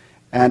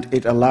 and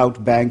it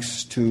allowed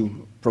banks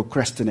to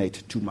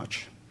procrastinate too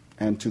much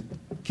and to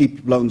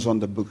keep loans on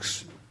the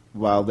books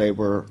while they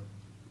were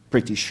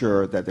pretty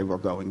sure that they were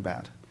going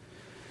bad.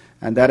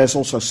 And that is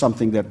also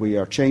something that we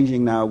are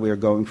changing now. We are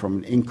going from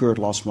an incurred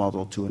loss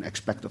model to an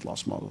expected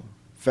loss model.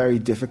 Very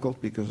difficult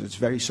because it's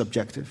very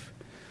subjective,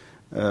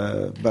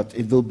 but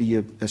it will be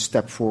a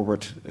step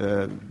forward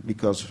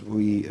because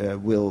we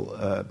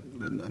will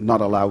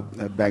not allow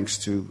banks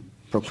to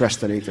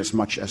procrastinate as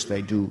much as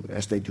they do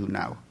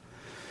now.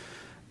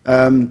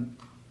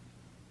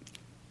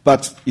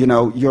 But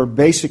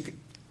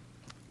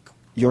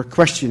your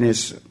question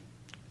is,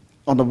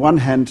 on the one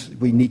hand,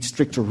 we need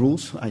stricter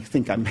rules. I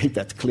think I made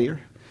that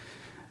clear.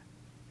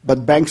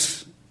 But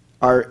banks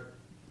are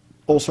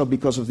also,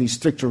 because of these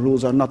stricter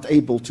rules, are not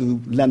able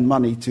to lend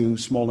money to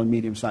small and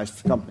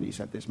medium-sized companies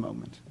at this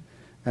moment.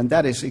 And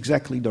that is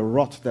exactly the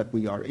rot that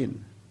we are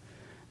in.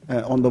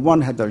 On the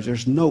one hand,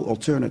 there's no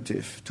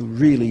alternative to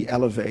really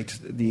elevate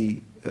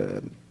the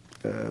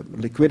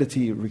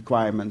liquidity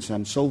requirements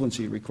and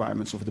solvency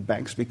requirements of the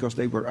banks because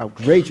they were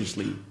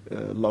outrageously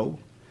low.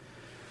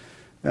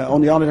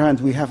 On the other hand,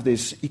 we have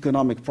these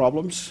economic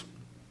problems.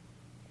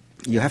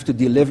 You have to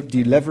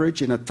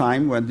deleverage in a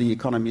time when the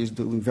economy is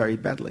doing very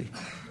badly.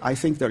 I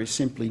think there is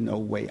simply no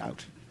way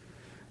out.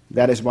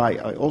 That is why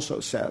I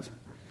also said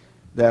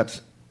that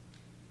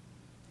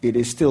it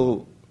is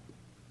still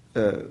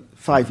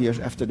 5 years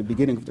after the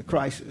beginning of the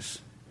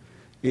crisis,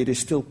 it is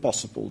still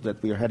possible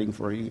that we are heading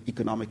for an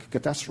economic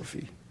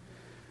catastrophe.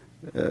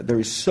 There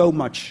is so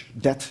much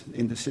debt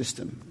in the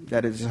system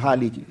that it is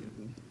highly...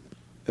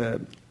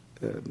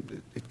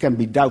 it can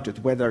be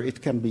doubted whether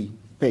it can be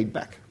paid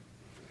back.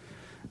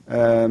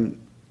 And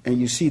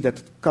you see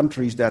that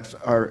countries that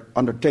are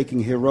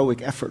undertaking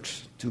heroic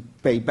efforts to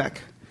pay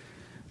back,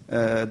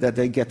 that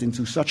they get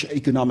into such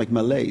economic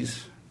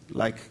malaise,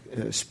 like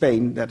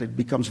Spain, that it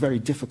becomes very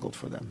difficult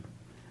for them.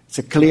 It's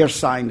a clear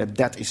sign that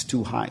debt is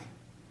too high.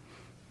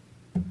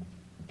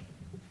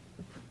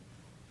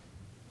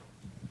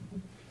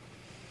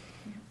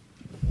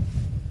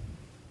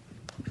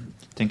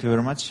 Thank you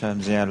very much. I'm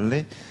Ziya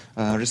Ali,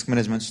 risk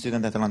management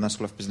student at the London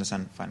School of Business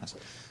and Finance.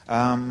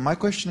 My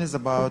question is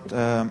about,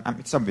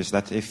 it's obvious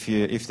that if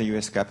the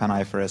US GAAP and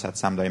IFRS had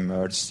someday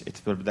merged,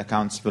 the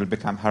accounts will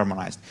become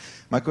harmonized.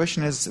 My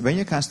question is, when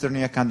you consider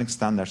new accounting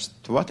standards,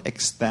 to what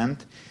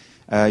extent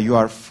you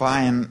are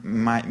fine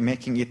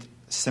making it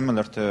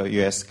similar to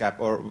US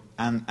GAAP?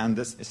 And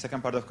the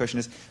second part of the question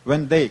is,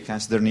 when they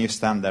consider new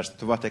standards,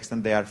 to what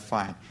extent they are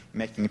fine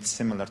making it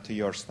similar to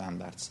your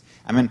standards?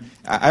 I mean,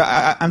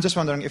 I'm just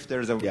wondering if there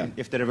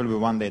will be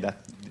one day that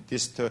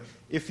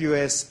if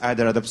US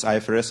either adopts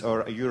IFRS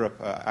or Europe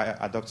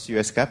adopts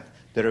US GAAP,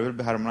 there will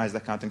be harmonized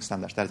accounting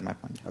standards. That is my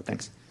point. Okay.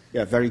 Thanks.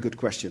 Yeah, very good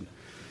question.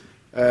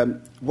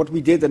 What we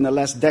did in the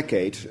last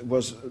decade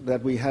was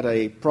that we had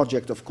a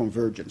project of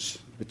convergence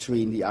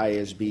between the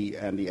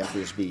IASB and the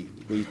FASB.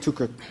 We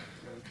took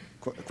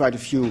quite a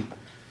few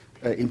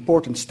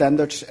important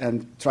standards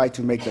and tried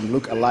to make them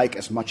look alike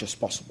as much as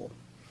possible.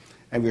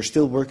 And we're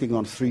still working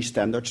on 3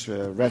 standards,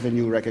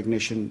 revenue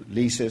recognition,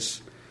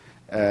 leases,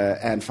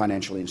 and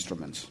financial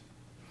instruments.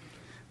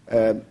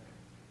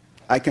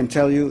 I can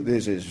tell you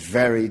this is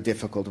very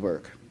difficult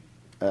work.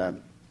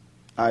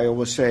 I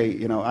always say,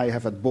 I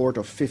have a board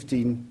of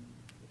 15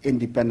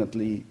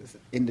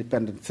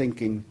 independent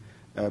thinking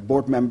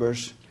board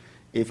members.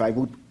 If I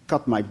would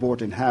cut my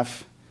board in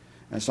half,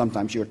 and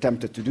sometimes you're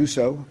tempted to do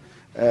so,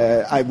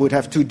 I would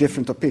have 2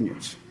 different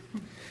opinions.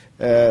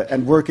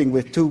 And working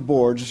with 2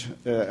 boards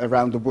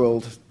around the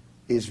world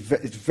it's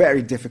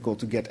very difficult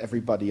to get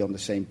everybody on the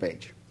same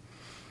page.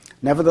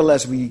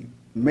 Nevertheless, we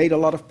made a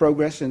lot of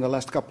progress in the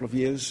last couple of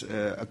years.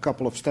 A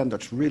couple of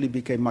standards really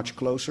became much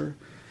closer.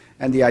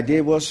 And the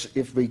idea was,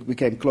 if we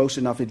became close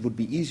enough, it would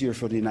be easier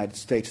for the United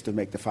States to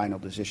make the final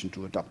decision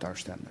to adopt our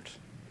standards.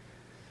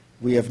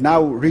 We have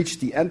now reached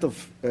the end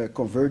of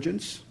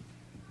convergence,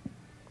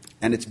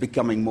 and it's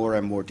becoming more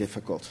and more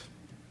difficult,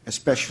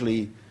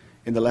 especially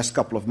in the last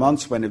couple of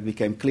months when it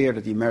became clear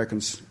that the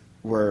Americans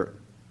were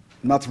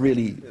not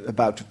really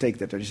about to take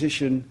that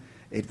decision.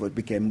 It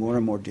became more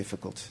and more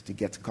difficult to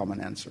get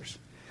common answers.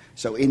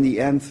 So in the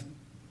end,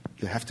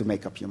 you have to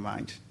make up your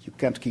mind. You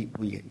can't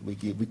we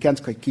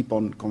can't keep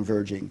on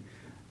converging.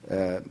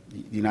 The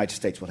United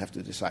States will have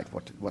to decide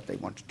what they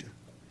want to do.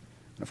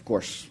 And of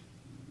course,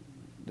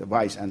 the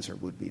wise answer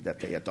would be that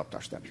they adopt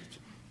our standards.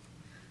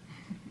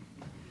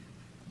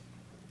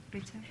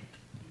 Richard?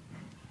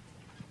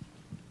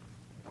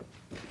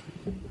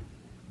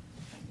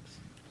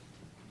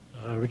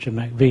 Richard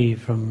McVie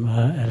from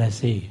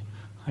LSE.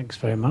 Thanks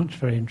very much.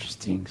 Very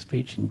interesting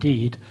speech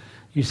indeed.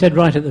 You said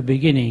right at the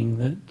beginning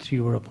that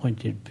you were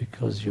appointed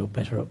because you're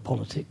better at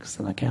politics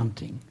than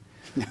accounting.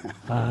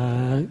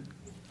 I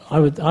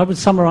would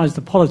summarise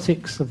the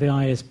politics of the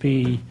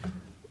IASB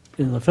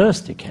in the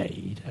first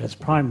decade as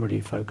primarily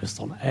focused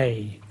on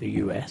A, the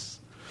US,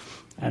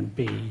 and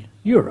B,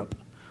 Europe.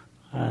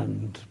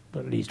 And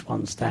at least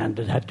one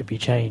standard had to be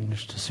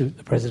changed to suit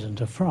the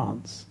President of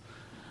France.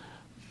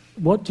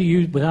 What do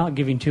you, without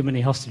giving too many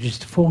hostages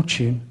to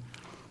fortune,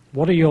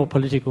 what are your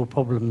political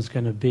problems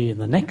going to be in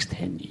the next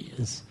 10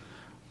 years,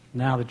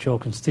 now that your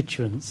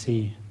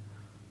constituency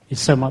is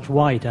so much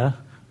wider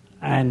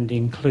and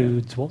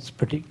includes what's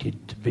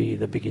predicted to be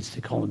the biggest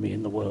economy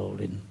in the world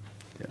in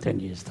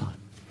 10 years' time?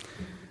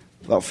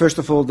 Well, first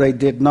of all, they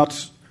did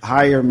not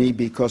hire me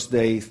because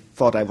they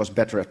thought I was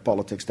better at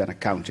politics than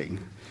accounting.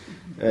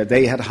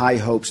 They had high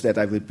hopes that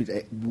I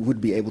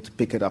would be able to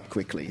pick it up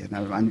quickly, and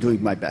I'm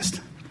doing my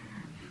best.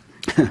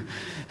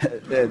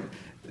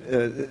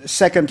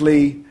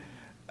 Secondly,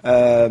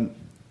 our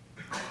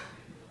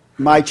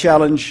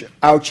challenge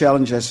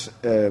as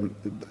a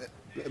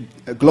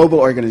global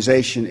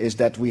organization is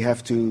that we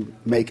have to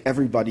make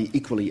everybody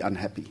equally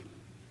unhappy.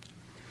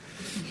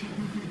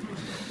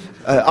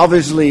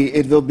 Obviously,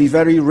 it will be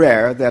very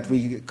rare that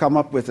we come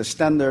up with a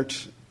standard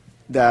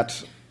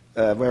that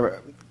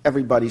where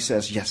everybody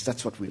says, yes,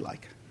 that's what we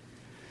like.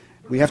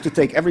 We have to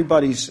take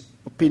everybody's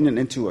opinion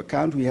into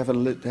account. We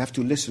have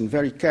to listen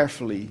very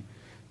carefully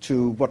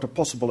to what the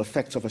possible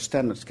effects of a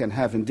standard can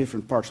have in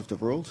different parts of the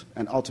world,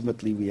 and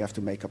ultimately we have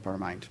to make up our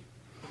mind.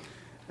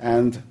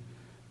 And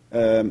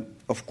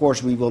of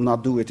course, we will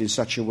not do it in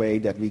such a way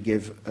that we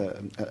give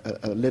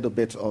a little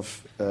bit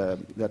of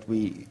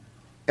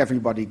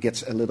everybody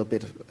gets a little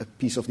bit a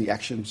piece of the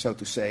action, so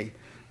to say.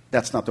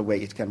 That's not the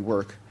way it can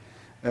work.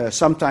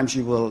 Sometimes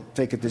you will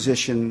take a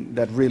decision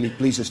that really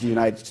pleases the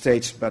United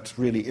States but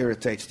really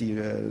irritates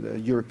the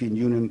European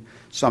Union.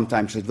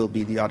 Sometimes it will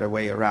be the other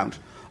way around.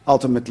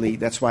 Ultimately,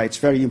 that's why it's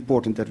very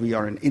important that we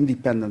are an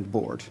independent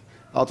board.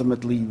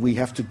 Ultimately, we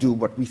have to do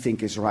what we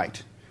think is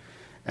right.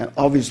 And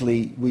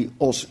obviously, we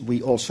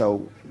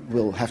also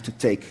will have to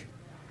take...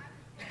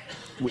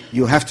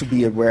 You have to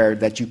be aware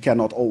that you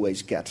cannot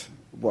always get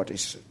what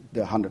is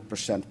the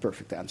 100%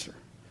 perfect answer.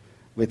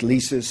 With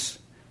leases,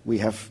 we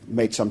have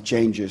made some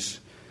changes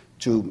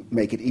to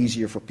make it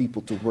easier for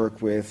people to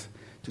work with,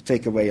 to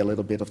take away a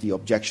little bit of the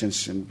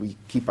objections, and we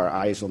keep our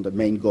eyes on the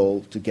main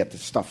goal to get the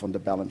stuff on the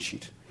balance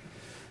sheet.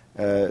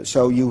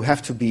 So you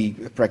have to be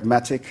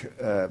pragmatic,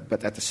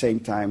 but at the same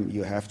time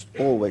you have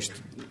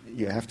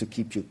to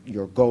keep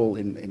your goal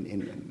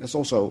in. That's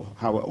also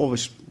how I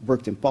always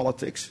worked in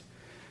politics.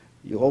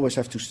 You always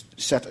have to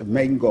set a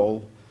main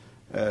goal,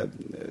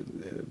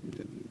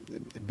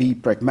 be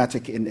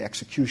pragmatic in the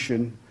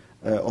execution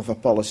of a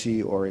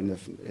policy or in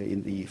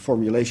the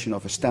formulation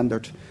of a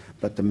standard,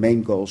 but the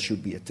main goal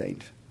should be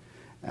attained.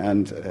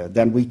 And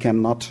then we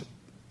cannot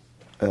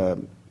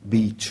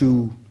be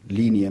too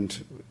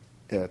lenient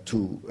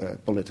to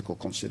political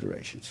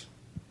considerations.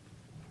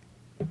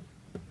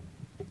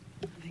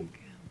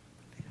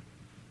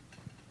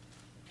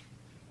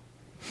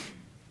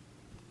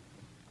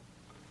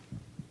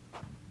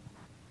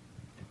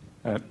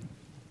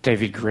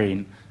 David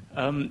Green.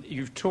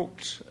 You've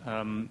talked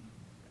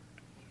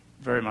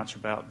very much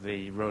about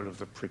the role of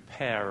the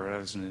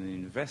preparers and the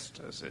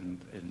investors in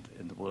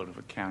the world of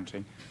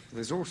accounting.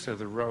 There's also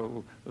the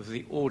role of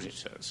the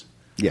auditors.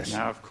 Yes.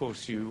 Now, of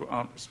course, you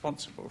aren't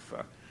responsible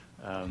for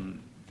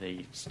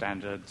the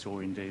standards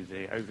or indeed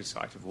the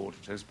oversight of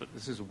auditors, but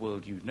this is a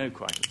world you know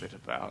quite a bit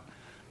about.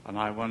 And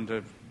I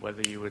wondered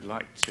whether you would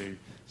like to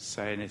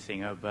say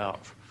anything about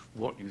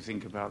what you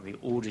think about the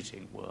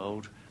auditing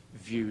world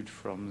viewed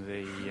from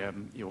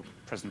your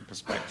present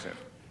perspective.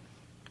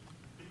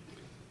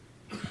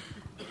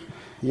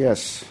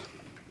 Yes.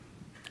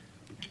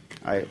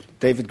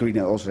 David Green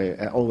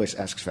always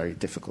asks very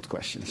difficult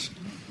questions.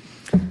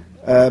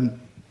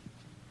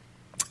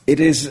 It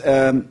is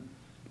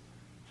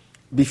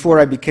before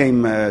I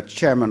became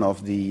chairman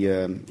of the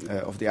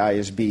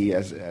IASB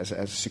as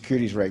a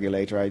securities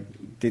regulator, I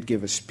did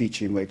give a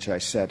speech in which I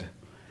said,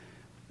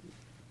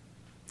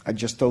 I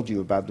just told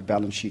you about the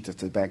balance sheet of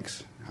the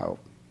banks, how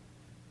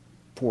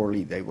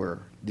poorly they were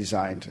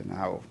designed and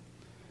how,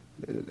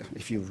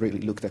 if you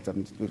really looked at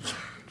them, it was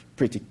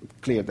pretty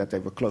clear that they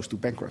were close to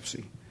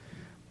bankruptcy.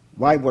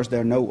 Why was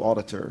there no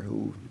auditor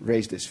who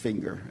raised his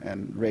finger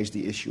and raised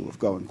the issue of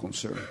going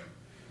concern?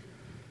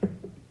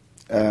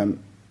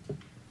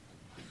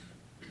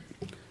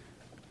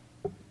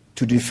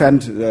 To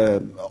defend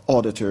the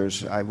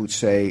auditors, I would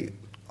say,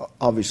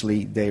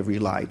 obviously they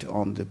relied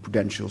on the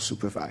prudential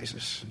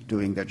supervisors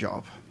doing their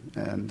job.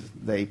 And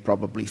they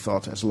probably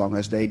thought, as long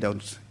as they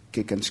don't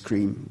kick and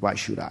scream, why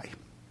should I?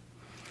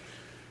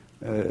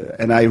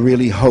 And I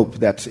really hope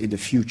that in the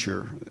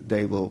future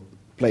they will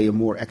play a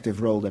more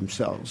active role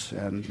themselves.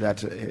 And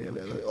that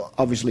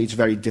obviously it's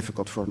very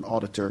difficult for an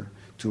auditor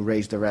to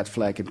raise the red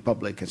flag in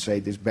public and say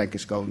this bank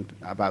is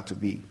about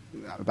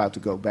to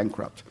go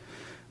bankrupt.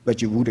 But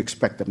you would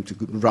expect them to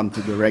run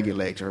to the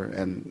regulator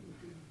and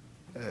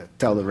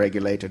tell the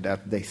regulator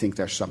that they think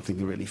there's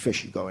something really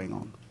fishy going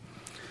on.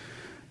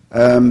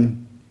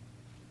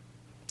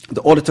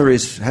 The auditor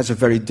has a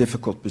very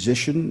difficult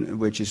position,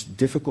 which is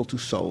difficult to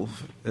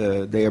solve.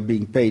 They are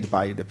being paid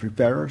by the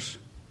preparers,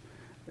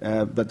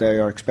 but they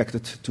are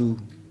expected to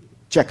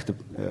check the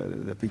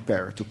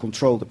preparer, to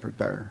control the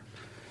preparer,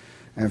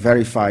 and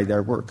verify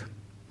their work.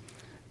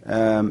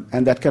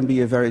 And that can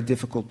be a very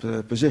difficult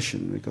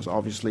position because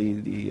obviously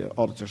the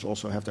auditors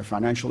also have their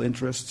financial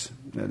interests.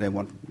 They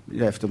want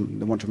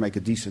to make a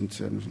decent,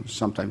 and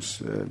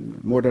sometimes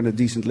more than a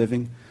decent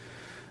living.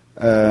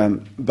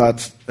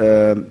 But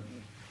on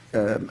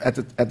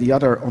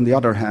the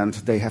other hand,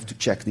 they have to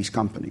check these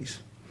companies,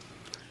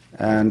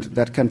 and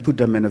that can put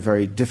them in a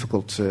very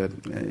difficult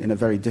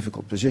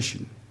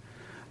position.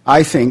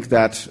 I think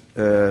that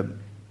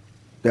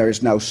there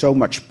is now so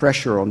much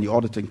pressure on the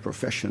auditing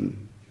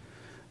profession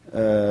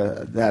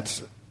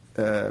that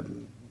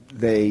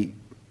they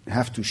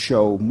have to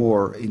show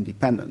more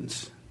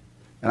independence,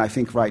 and I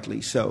think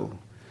rightly so,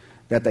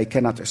 that they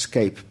cannot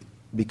escape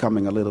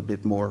becoming a little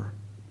bit more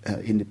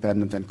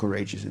independent and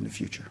courageous in the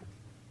future.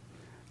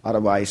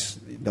 Otherwise,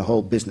 the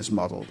whole business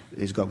model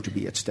is going to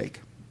be at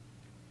stake.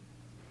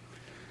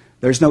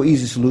 There is no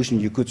easy solution.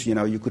 You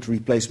could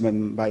replace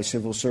them by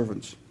civil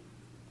servants,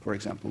 for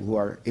example, who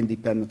are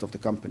independent of the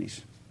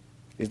companies.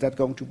 Is that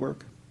going to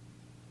work?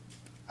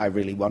 I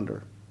really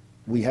wonder.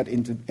 We had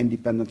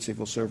independent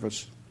civil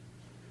servants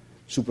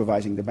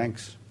supervising the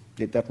banks.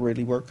 Did that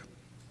really work?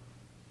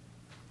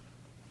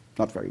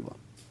 Not very well.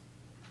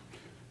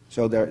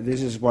 So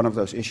this is one of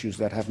those issues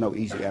that have no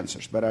easy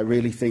answers. But I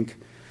really think,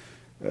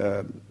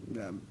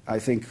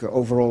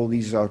 overall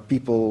these are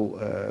people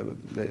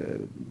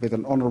with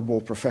an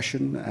honorable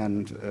profession,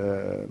 and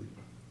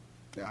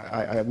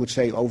I would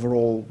say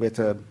overall with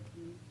a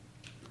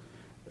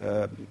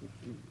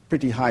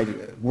pretty high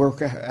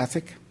work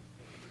ethic.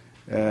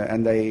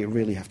 And they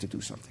really have to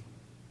do something.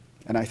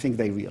 And I think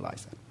they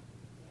realize that.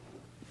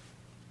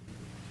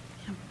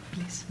 Yeah,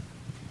 please.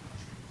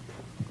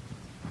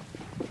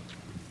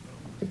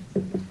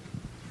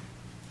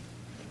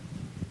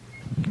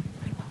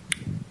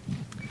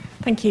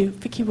 Thank you.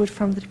 Vicky Wood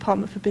from the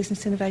Department for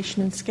Business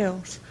Innovation and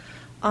Skills.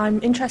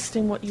 I'm interested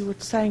in what you were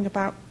saying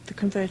about the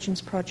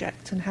Convergence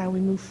project and how we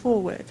move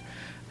forward.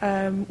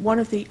 One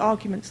of the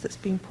arguments that's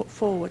being put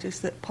forward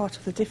is that part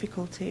of the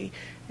difficulty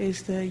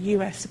is the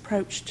US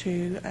approach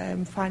to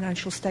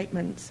financial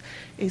statements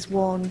is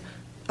one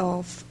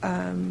of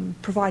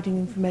providing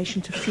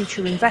information to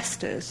future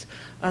investors,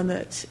 and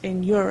that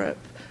in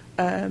Europe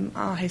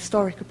our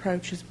historic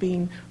approach has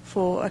been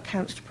for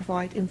accounts to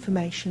provide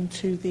information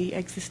to the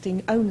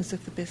existing owners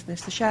of the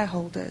business, the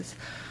shareholders.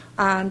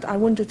 And I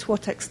wonder to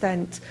what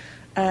extent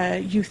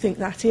you think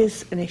that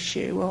is an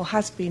issue or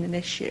has been an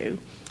issue.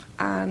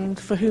 And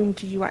for whom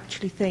do you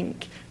actually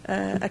think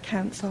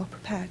accounts are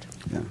prepared?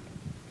 Yeah.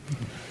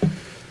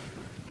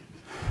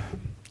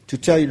 To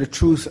tell you the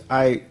truth,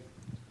 I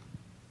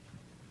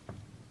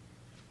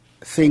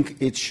think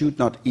it should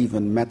not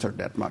even matter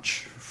that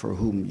much for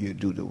whom you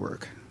do the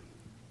work.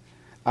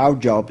 Our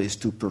job is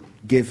to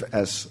give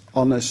as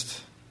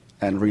honest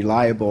and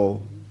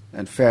reliable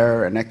and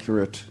fair and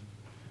accurate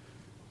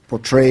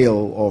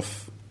portrayal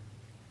of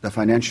the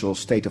financial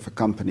state of a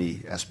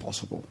company as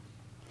possible.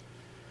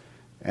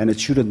 And it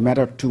shouldn't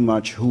matter too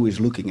much who is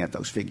looking at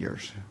those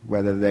figures,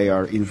 whether they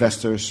are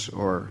investors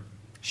or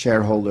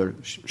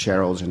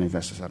shareholders and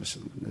investors are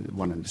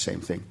one and the same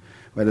thing,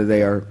 whether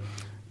they are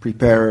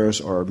preparers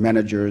or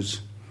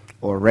managers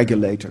or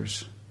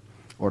regulators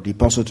or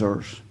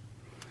depositors.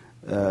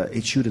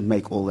 It shouldn't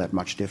make all that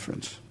much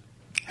difference.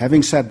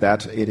 Having said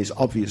that, it is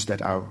obvious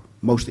that our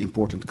most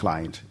important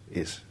client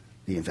is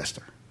the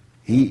investor.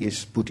 He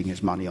is putting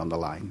his money on the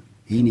line.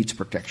 He needs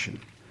protection,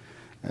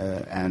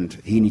 and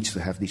he needs to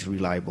have these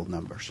reliable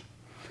numbers.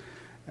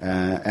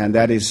 And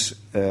that is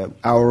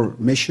our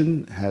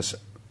mission has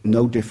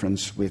no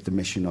difference with the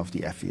mission of the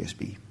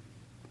FVSB.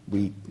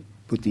 We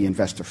put the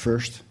investor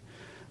first,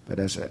 but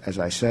as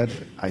I said,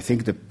 I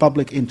think the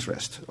public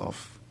interest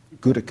of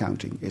good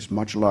accounting is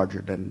much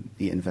larger than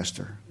the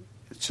investor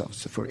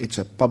itself. It's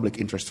a public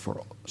interest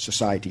for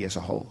society as a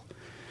whole.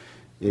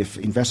 If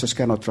investors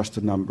cannot trust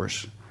the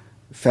numbers,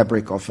 the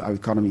fabric of our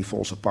economy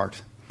falls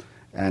apart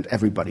and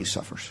everybody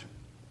suffers.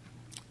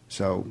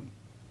 So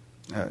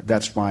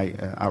that's why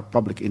our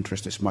public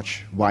interest is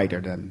much wider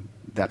than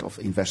that of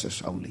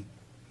investors only.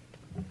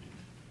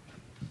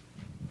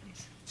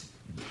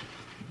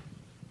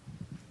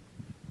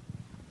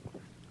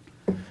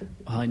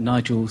 Hi,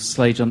 Nigel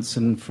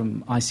Slay-Johnson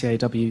from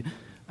ICAW.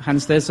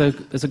 Hans, there's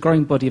a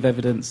growing body of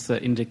evidence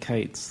that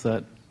indicates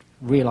that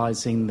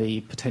realising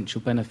the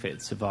potential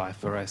benefits of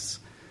IFRS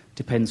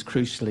depends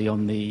crucially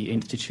on the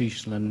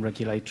institutional and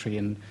regulatory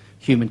and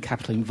human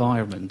capital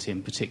environment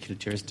in particular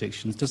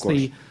jurisdictions. Does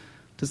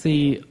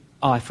the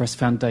IFRS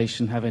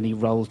Foundation have any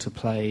role to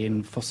play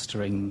in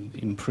fostering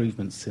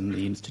improvements in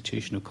the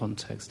institutional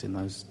context in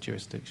those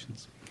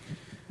jurisdictions?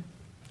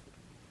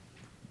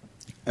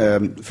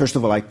 First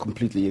of all, I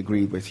completely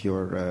agree with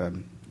your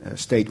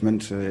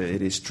statement.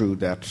 It is true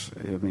that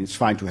it's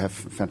fine to have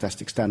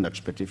fantastic standards,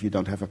 but if you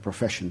don't have a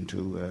profession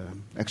to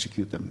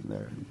execute them,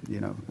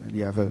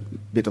 you have a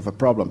bit of a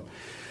problem.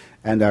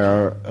 And there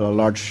are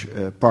large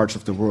parts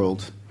of the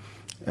world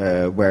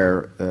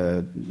where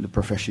the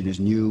profession is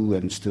new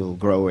and still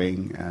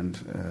growing,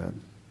 and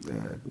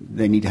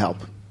they need help.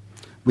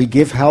 We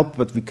give help,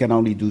 but we can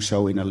only do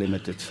so in a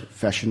limited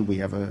fashion. We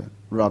have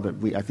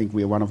I think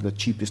we are one of the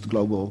cheapest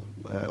global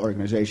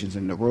organizations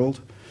in the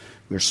world.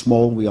 We're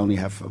small. We only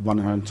have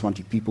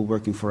 120 people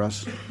working for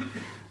us.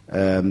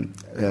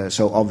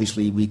 So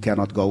obviously we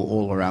cannot go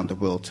all around the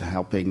world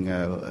helping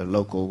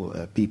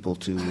local people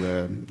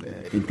to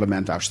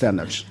implement our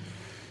standards.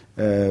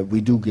 We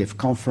do give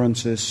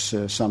conferences.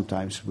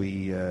 Sometimes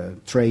we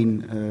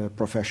train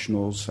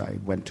professionals. I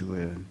went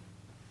to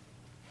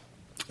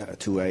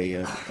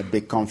a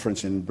big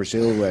conference in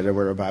Brazil where there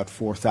were about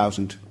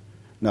 4,000,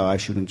 no, I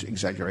shouldn't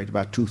exaggerate,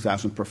 about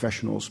 2,000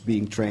 professionals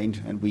being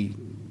trained, and we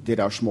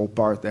did our small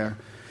part there.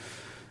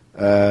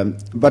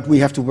 But we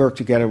have to work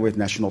together with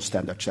national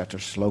standard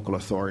setters, local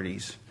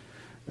authorities.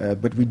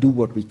 But we do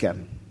what we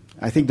can.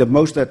 I think the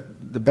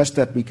best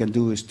that we can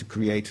do is to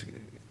create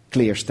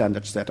clear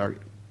standards that are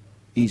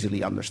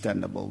easily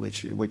understandable,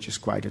 which is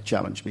quite a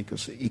challenge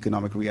because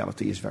economic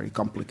reality is very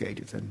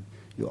complicated, and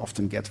you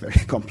often get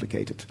very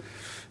complicated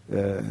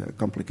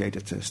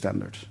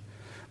standards.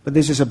 But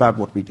this is about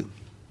what we do.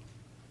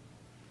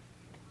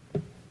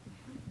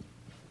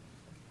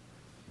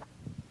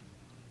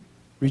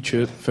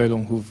 Richard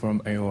Feilong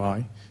from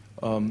AOI.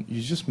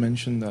 You just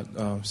mentioned that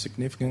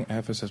significant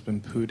efforts has been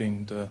put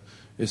in the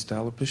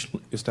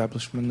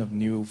establishment of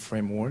new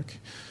framework,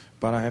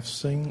 but I have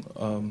seen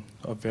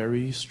a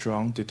very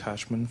strong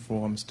detachment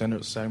from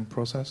standard setting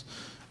process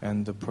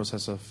and the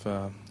process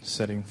of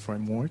setting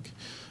framework,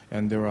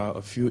 and there are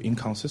a few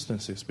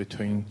inconsistencies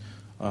between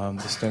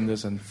the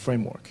standards and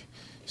framework.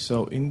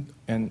 So,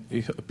 and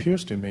it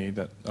appears to me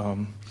that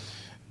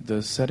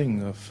the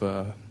setting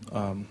of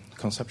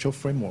conceptual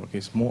framework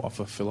is more of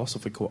a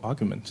philosophical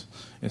argument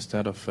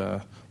instead of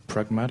a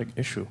pragmatic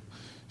issue.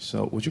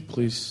 So would you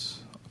please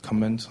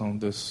comment on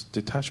this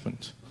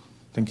detachment?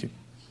 Thank you.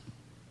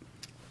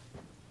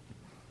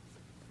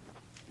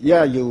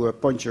 Yeah, you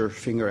point your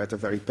finger at a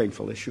very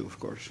painful issue, of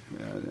course,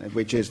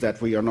 which is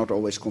that we are not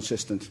always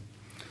consistent.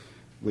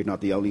 We're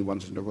not the only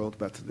ones in the world,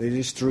 but it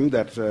is true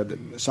that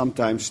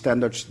sometimes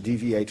standards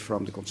deviate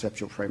from the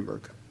conceptual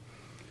framework.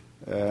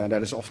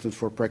 That is often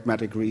for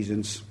pragmatic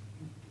reasons.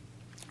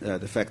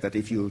 The fact that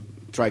if you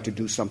try to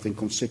do something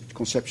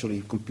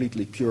conceptually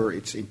completely pure,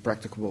 it's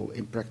impractical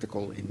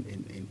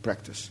in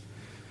practice.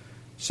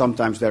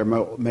 Sometimes there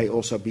may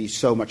also be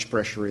so much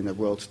pressure in the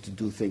world to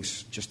do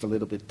things just a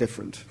little bit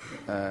different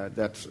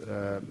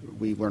that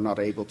we were not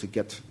able to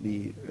get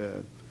the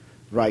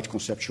right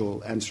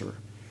conceptual answer.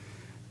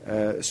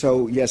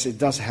 So yes, it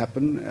does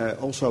happen.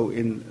 Also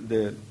in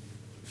the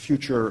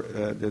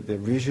future, the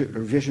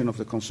revision of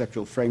the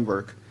conceptual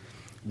framework,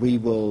 we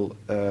will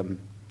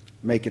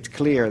make it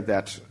clear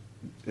that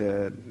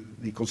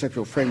the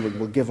conceptual framework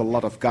will give a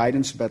lot of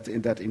guidance, but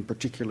in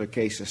particular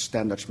cases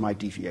standards might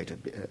deviate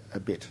a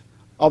bit.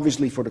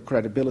 Obviously, for the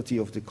credibility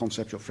of the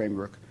conceptual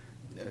framework,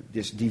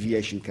 this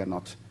deviation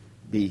cannot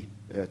be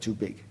too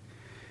big.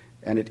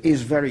 And it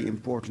is very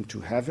important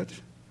to have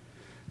it,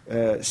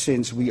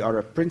 since we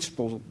are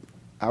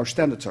our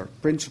standards are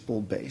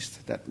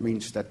principle-based. That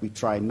means that we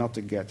try not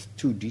to get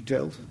too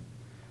detailed,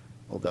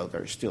 although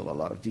there is still a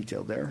lot of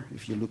detail there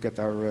if you look at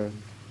our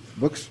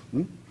books.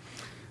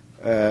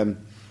 But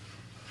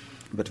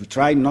we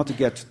try not to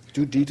get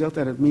too detailed,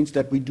 and it means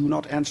that we do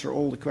not answer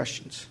all the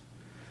questions.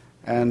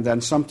 And then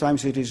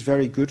sometimes it is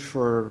very good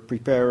for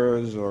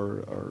preparers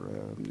or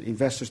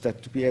investors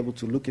to be able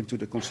to look into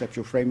the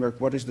conceptual framework.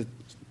 What is the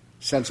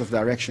sense of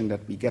direction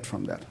that we get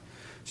from that?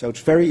 So it's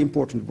very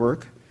important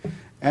work,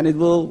 and it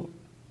will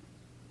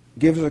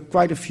give us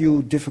quite a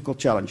few difficult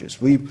challenges.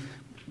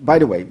 By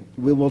the way,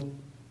 we will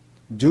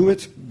do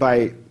it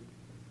by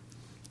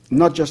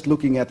not just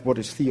looking at what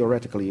is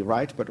theoretically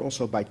right, but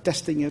also by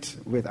testing it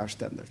with our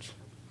standards.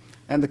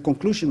 And the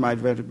conclusion might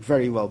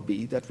very well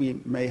be that we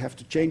may have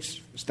to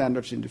change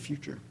standards in the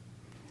future.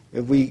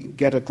 If we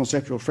get a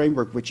conceptual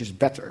framework which is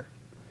better,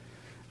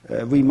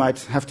 we might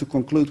have to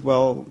conclude,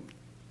 well,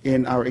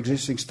 in our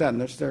existing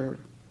standards there are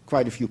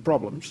quite a few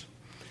problems.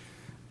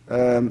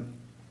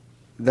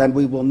 Then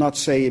we will not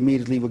say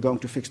immediately we're going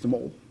to fix them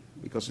all,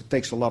 because it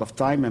takes a lot of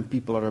time and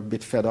people are a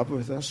bit fed up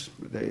with us.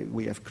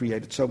 We have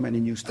created so many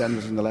new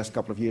standards in the last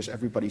couple of years,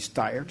 everybody's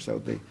tired, so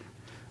they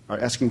are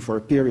asking for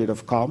a period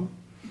of calm.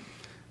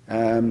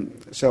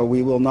 So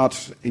we will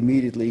not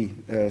immediately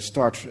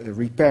start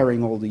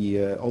repairing all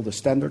the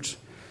standards,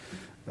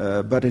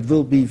 but it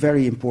will be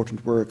very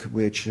important work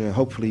which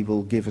hopefully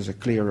will give us a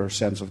clearer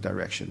sense of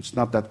direction. It's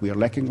not that we are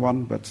lacking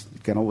one, but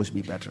it can always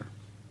be better.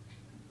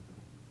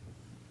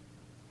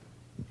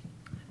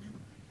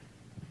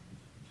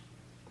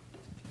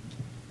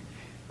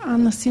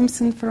 Anna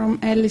Simpson from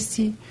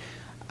LSE.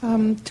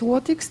 To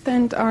what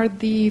extent are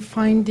the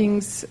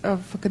findings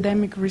of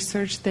academic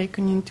research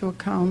taken into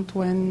account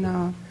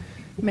when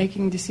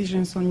making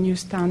decisions on new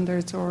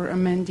standards or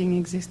amending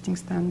existing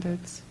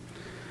standards?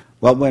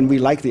 Well, when we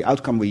like the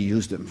outcome, we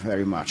use them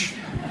very much.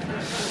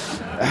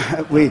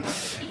 We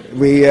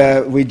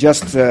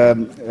just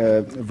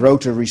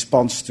wrote a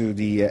response to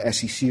the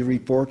SEC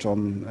report,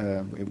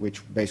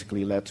 which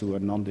basically led to a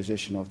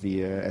non-decision of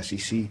the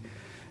SEC.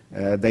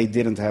 They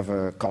didn't have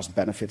a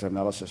cost-benefit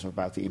analysis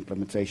about the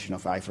implementation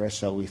of IFRS,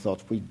 so we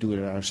thought we'd do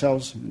it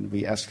ourselves.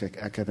 We asked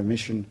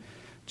academicians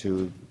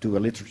to do a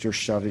literature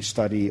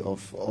study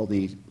of all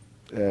the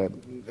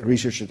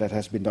research that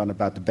has been done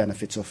about the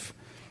benefits of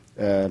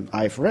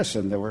IFRS,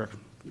 and there are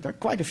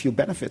quite a few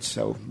benefits.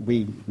 So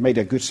we made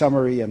a good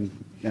summary and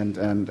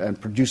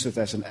produced it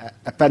as an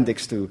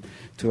appendix to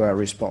our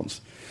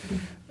response.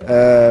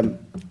 For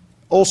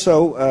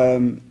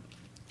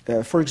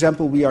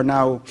example, we are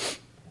now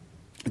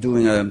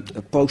doing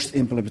a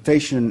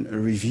post-implementation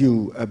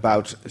review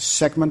about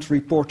segment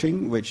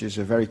reporting, which is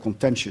a very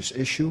contentious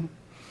issue.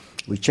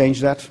 We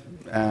changed that,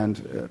 and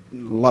a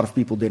lot of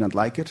people didn't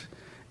like it.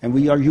 And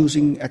we are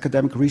using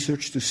academic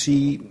research to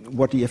see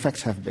what the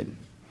effects have been.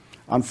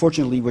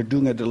 Unfortunately, we're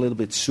doing it a little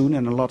bit soon,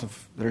 and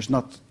there's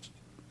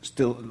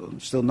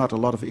still not a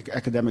lot of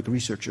academic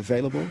research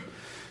available.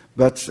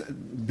 But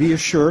be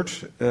assured,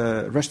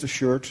 rest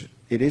assured,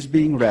 it is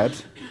being read.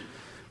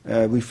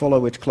 We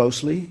follow it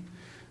closely.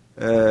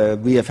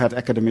 We have had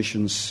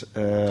academicians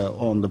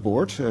on the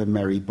board,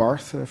 Mary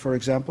Barth, for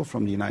example,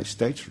 from the United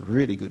States,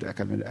 really good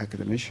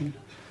academician.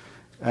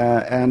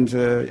 And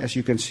as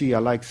you can see, I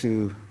like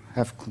to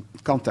have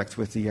contact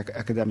with the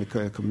academic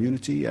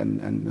community,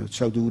 and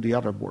so do the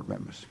other board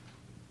members.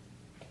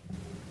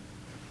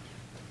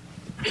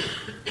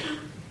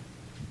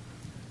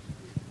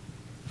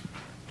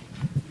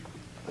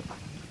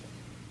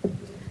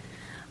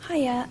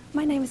 Hiya,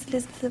 my name is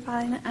Elizabeth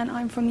Vallon and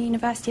I'm from the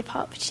University of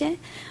Hertfordshire.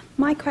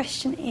 My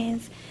question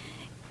is,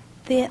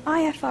 the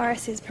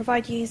IFRSs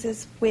provide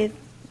users with,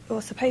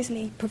 or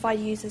supposedly provide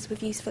users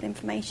with useful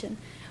information.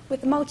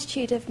 With the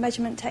multitude of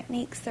measurement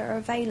techniques that are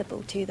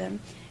available to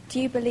them,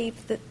 to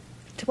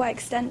what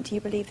extent do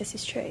you believe this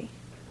is true?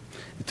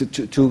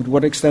 To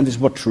what extent is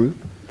what true?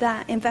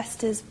 That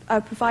investors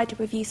are provided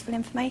with useful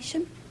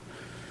information?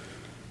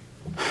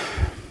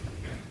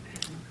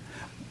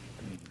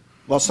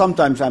 Well,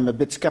 sometimes I'm a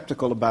bit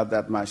skeptical about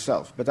that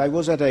myself. But I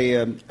was at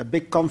a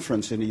big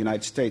conference in the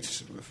United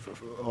States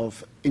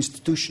of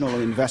institutional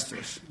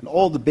investors. And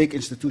all the big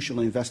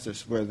institutional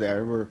investors were there.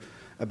 There were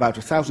about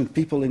 1,000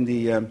 people in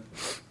the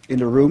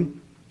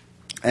room.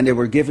 And they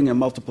were giving a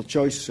multiple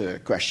choice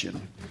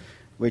question,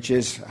 which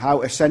is,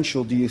 how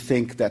essential do you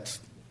think that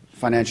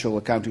financial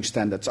accounting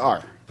standards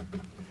are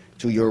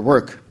to your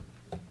work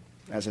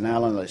as an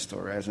analyst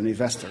or as an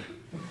investor?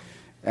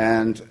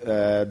 And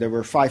there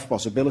were 5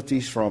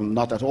 possibilities, from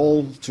not at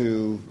all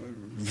to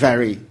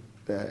very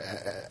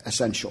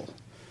essential.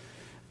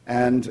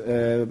 And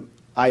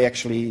I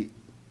actually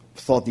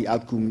thought the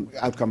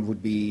outcome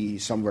would be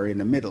somewhere in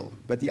the middle.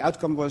 But the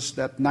outcome was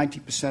that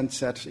 90%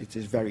 said it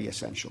is very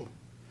essential.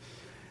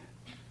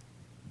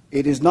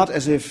 It is not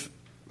as if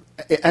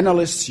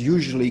analysts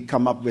usually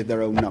come up with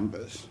their own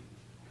numbers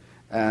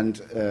and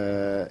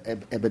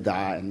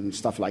EBITDA and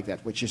stuff like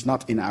that, which is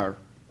not in our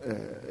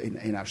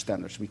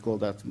standards. We call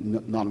that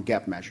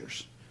non-GAAP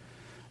measures.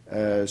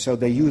 So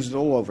they use it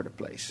all over the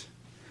place.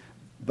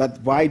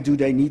 But why do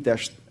they need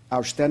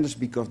our standards?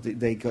 Because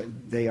they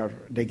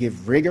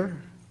give rigor,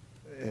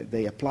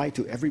 they apply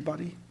to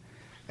everybody,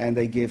 and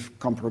they give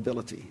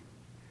comparability.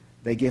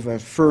 They give a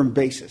firm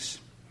basis.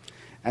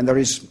 And there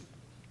is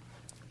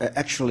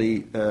actually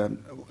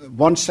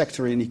one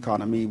sector in the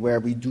economy where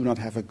we do not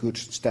have a good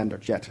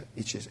standard yet,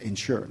 which is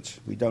insurance.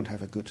 We don't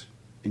have a good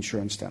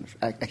insurance standard,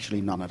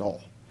 actually none at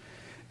all.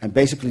 And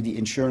basically the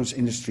insurance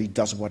industry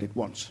does what it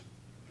wants.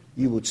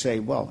 You would say,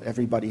 well,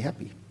 everybody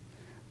happy.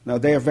 No,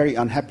 they are very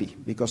unhappy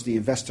because the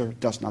investor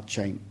does not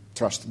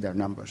trust their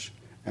numbers,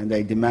 and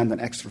they demand an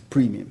extra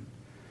premium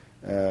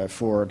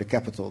for the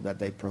capital that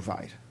they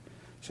provide.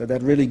 So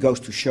that really goes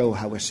to show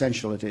how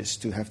essential it is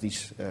to have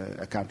these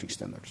accounting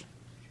standards.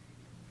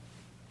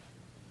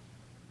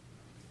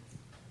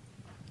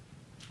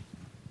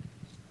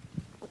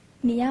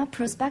 Mia,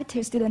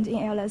 prospective student in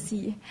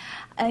LSE.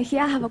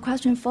 Here I have a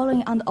question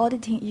following on the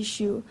auditing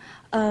issue.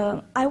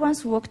 I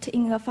once worked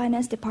in a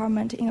finance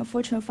department in a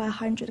Fortune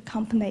 500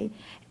 company,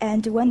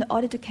 and when the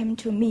auditor came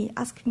to me,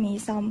 asking me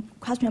some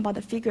question about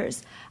the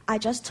figures, I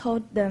just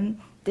told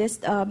them this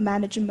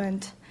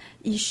management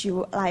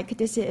issue, like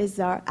this is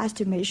our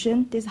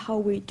estimation, this is how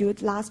we do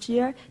it last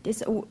year,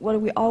 this is what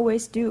we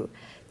always do.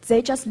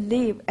 They just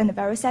leave and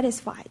very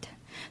satisfied.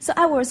 So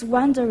I was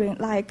wondering,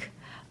 like,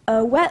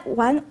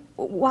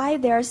 why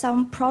there are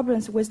some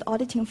problems with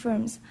auditing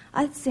firms.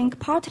 I think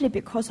partly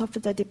because of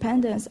the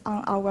dependence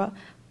on our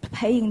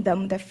paying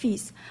them the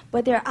fees.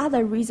 But there are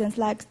other reasons,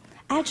 like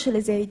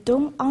actually they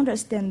don't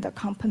understand the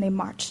company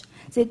much.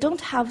 They don't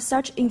have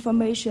such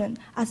information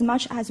as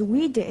much as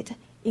we did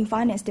in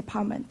finance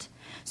department.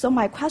 So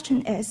my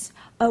question is,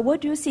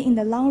 what do you see in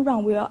the long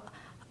run will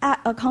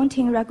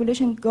accounting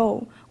regulation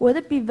go? Will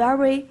it be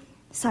very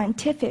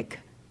scientific,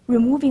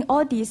 removing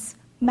all these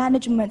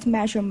management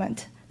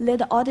measurement, let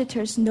the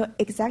auditors know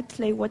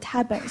exactly what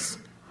happens?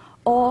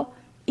 Or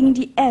in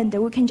the end,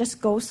 we can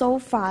just go so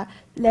far,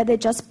 let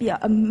it just be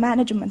a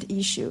management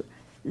issue.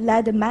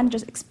 Let the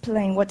managers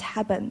explain what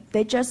happened.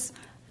 They just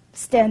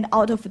stand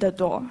out of the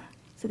door.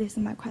 So this is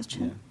my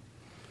question. Yeah.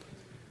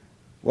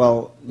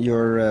 Well,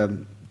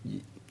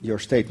 your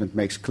statement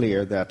makes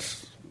clear that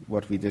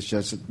what we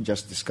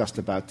just discussed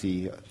about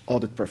the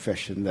audit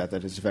profession, that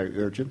is very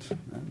urgent,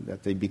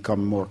 that they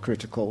become more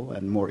critical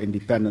and more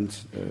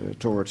independent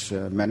towards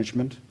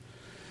management.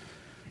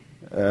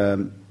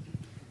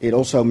 It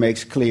also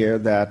makes clear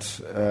that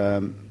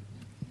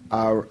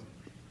our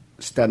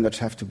standards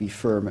have to be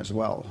firm as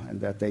well, and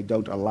that they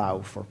don't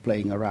allow for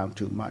playing around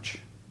too much.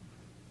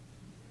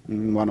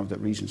 One of the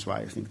reasons why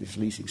I think this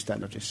leasing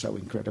standard is so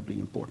incredibly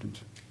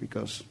important,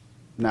 because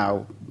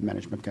now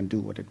management can do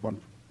what it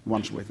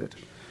wants with it.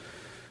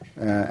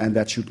 And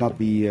that should not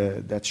be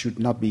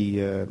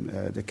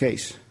the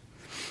case.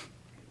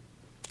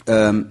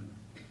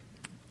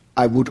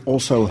 I would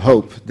also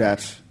hope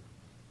that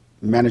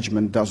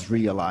management does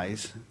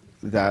realize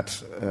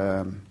that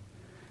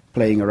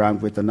playing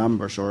around with the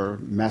numbers or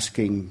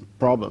masking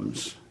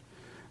problems,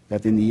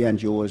 that in the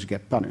end you always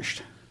get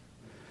punished.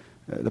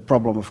 The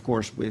problem, of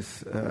course,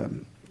 with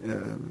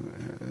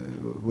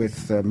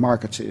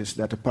markets is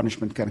that the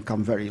punishment can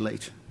come very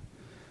late.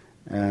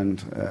 And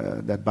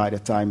that by the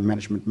time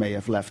management may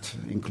have left,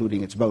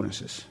 including its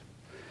bonuses.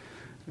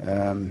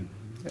 And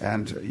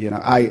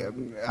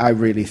I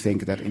really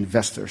think that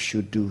investors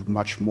should do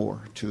much more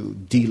to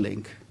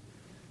de-link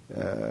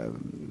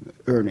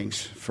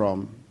earnings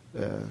from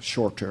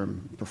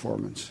short-term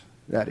performance.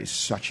 That is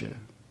such a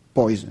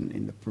poison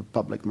in the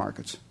public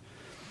markets.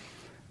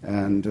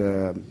 And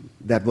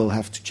that will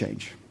have to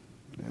change.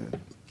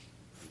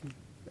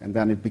 And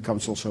then it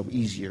becomes also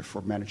easier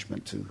for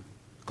management to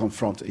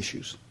confront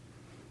issues.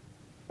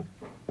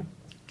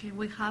 Okay,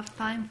 we have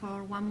time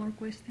for one more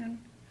question.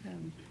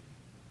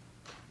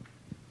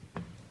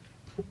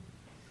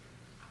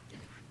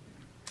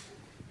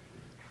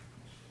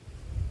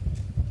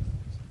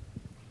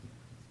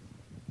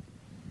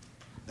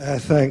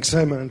 Thanks.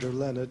 I'm Andrew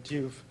Leonard.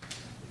 You've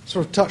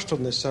sort of touched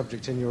on this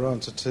subject in your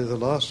answer to the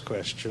last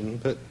question,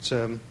 but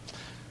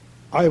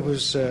I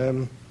was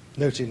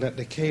noting that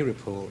the Nikkei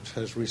report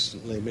has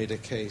recently made a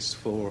case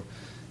for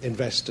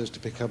investors to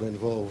become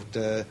involved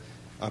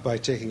by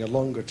taking a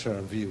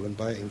longer-term view and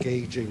by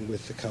engaging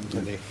with the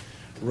company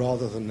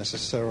rather than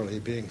necessarily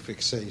being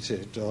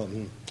fixated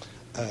on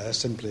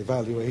simply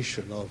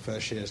valuation of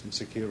shares and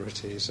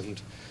securities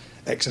and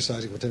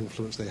exercising what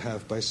influence they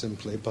have by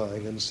simply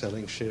buying and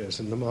selling shares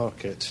in the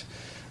market.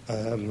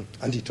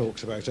 And he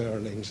talks about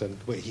earnings, and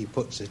the way he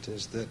puts it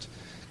is that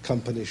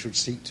companies should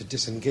seek to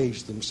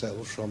disengage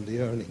themselves from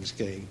the earnings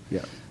game.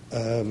 Yeah.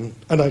 And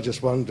I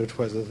just wondered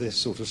whether this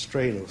sort of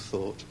strain of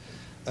thought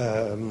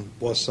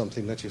was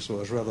something that you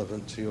saw as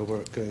relevant to your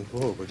work going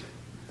forward.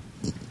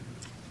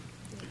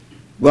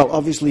 Well,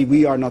 obviously,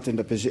 we are not in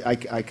the position.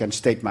 I can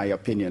state my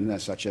opinion,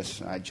 such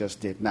as I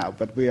just did now,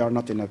 but we are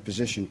not in a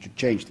position to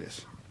change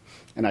this.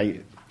 And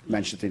I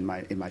mentioned in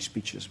my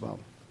speech as well.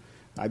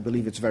 I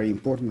believe it's very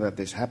important that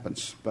this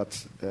happens,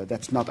 but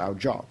that's not our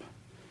job.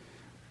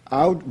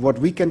 What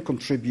we can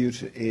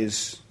contribute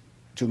is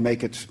to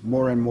make it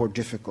more and more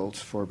difficult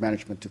for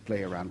management to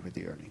play around with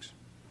the earnings.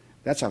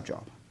 That's our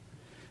job.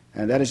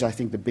 And that is, I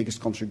think, the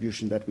biggest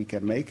contribution that we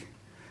can make,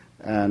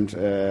 and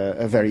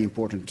a very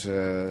important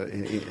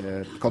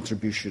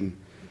contribution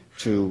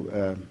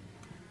to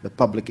the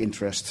public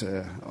interest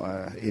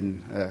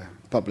in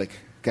public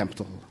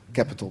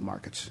capital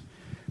markets,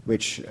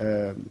 which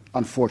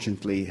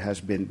unfortunately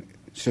has been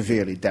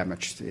severely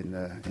damaged in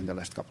the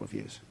last couple of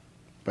years,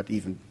 but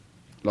even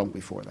long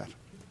before that.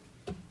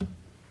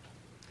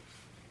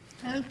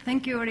 Well,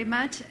 thank you very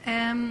much.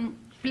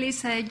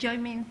 Please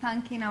join me in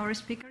thanking our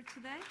speakers.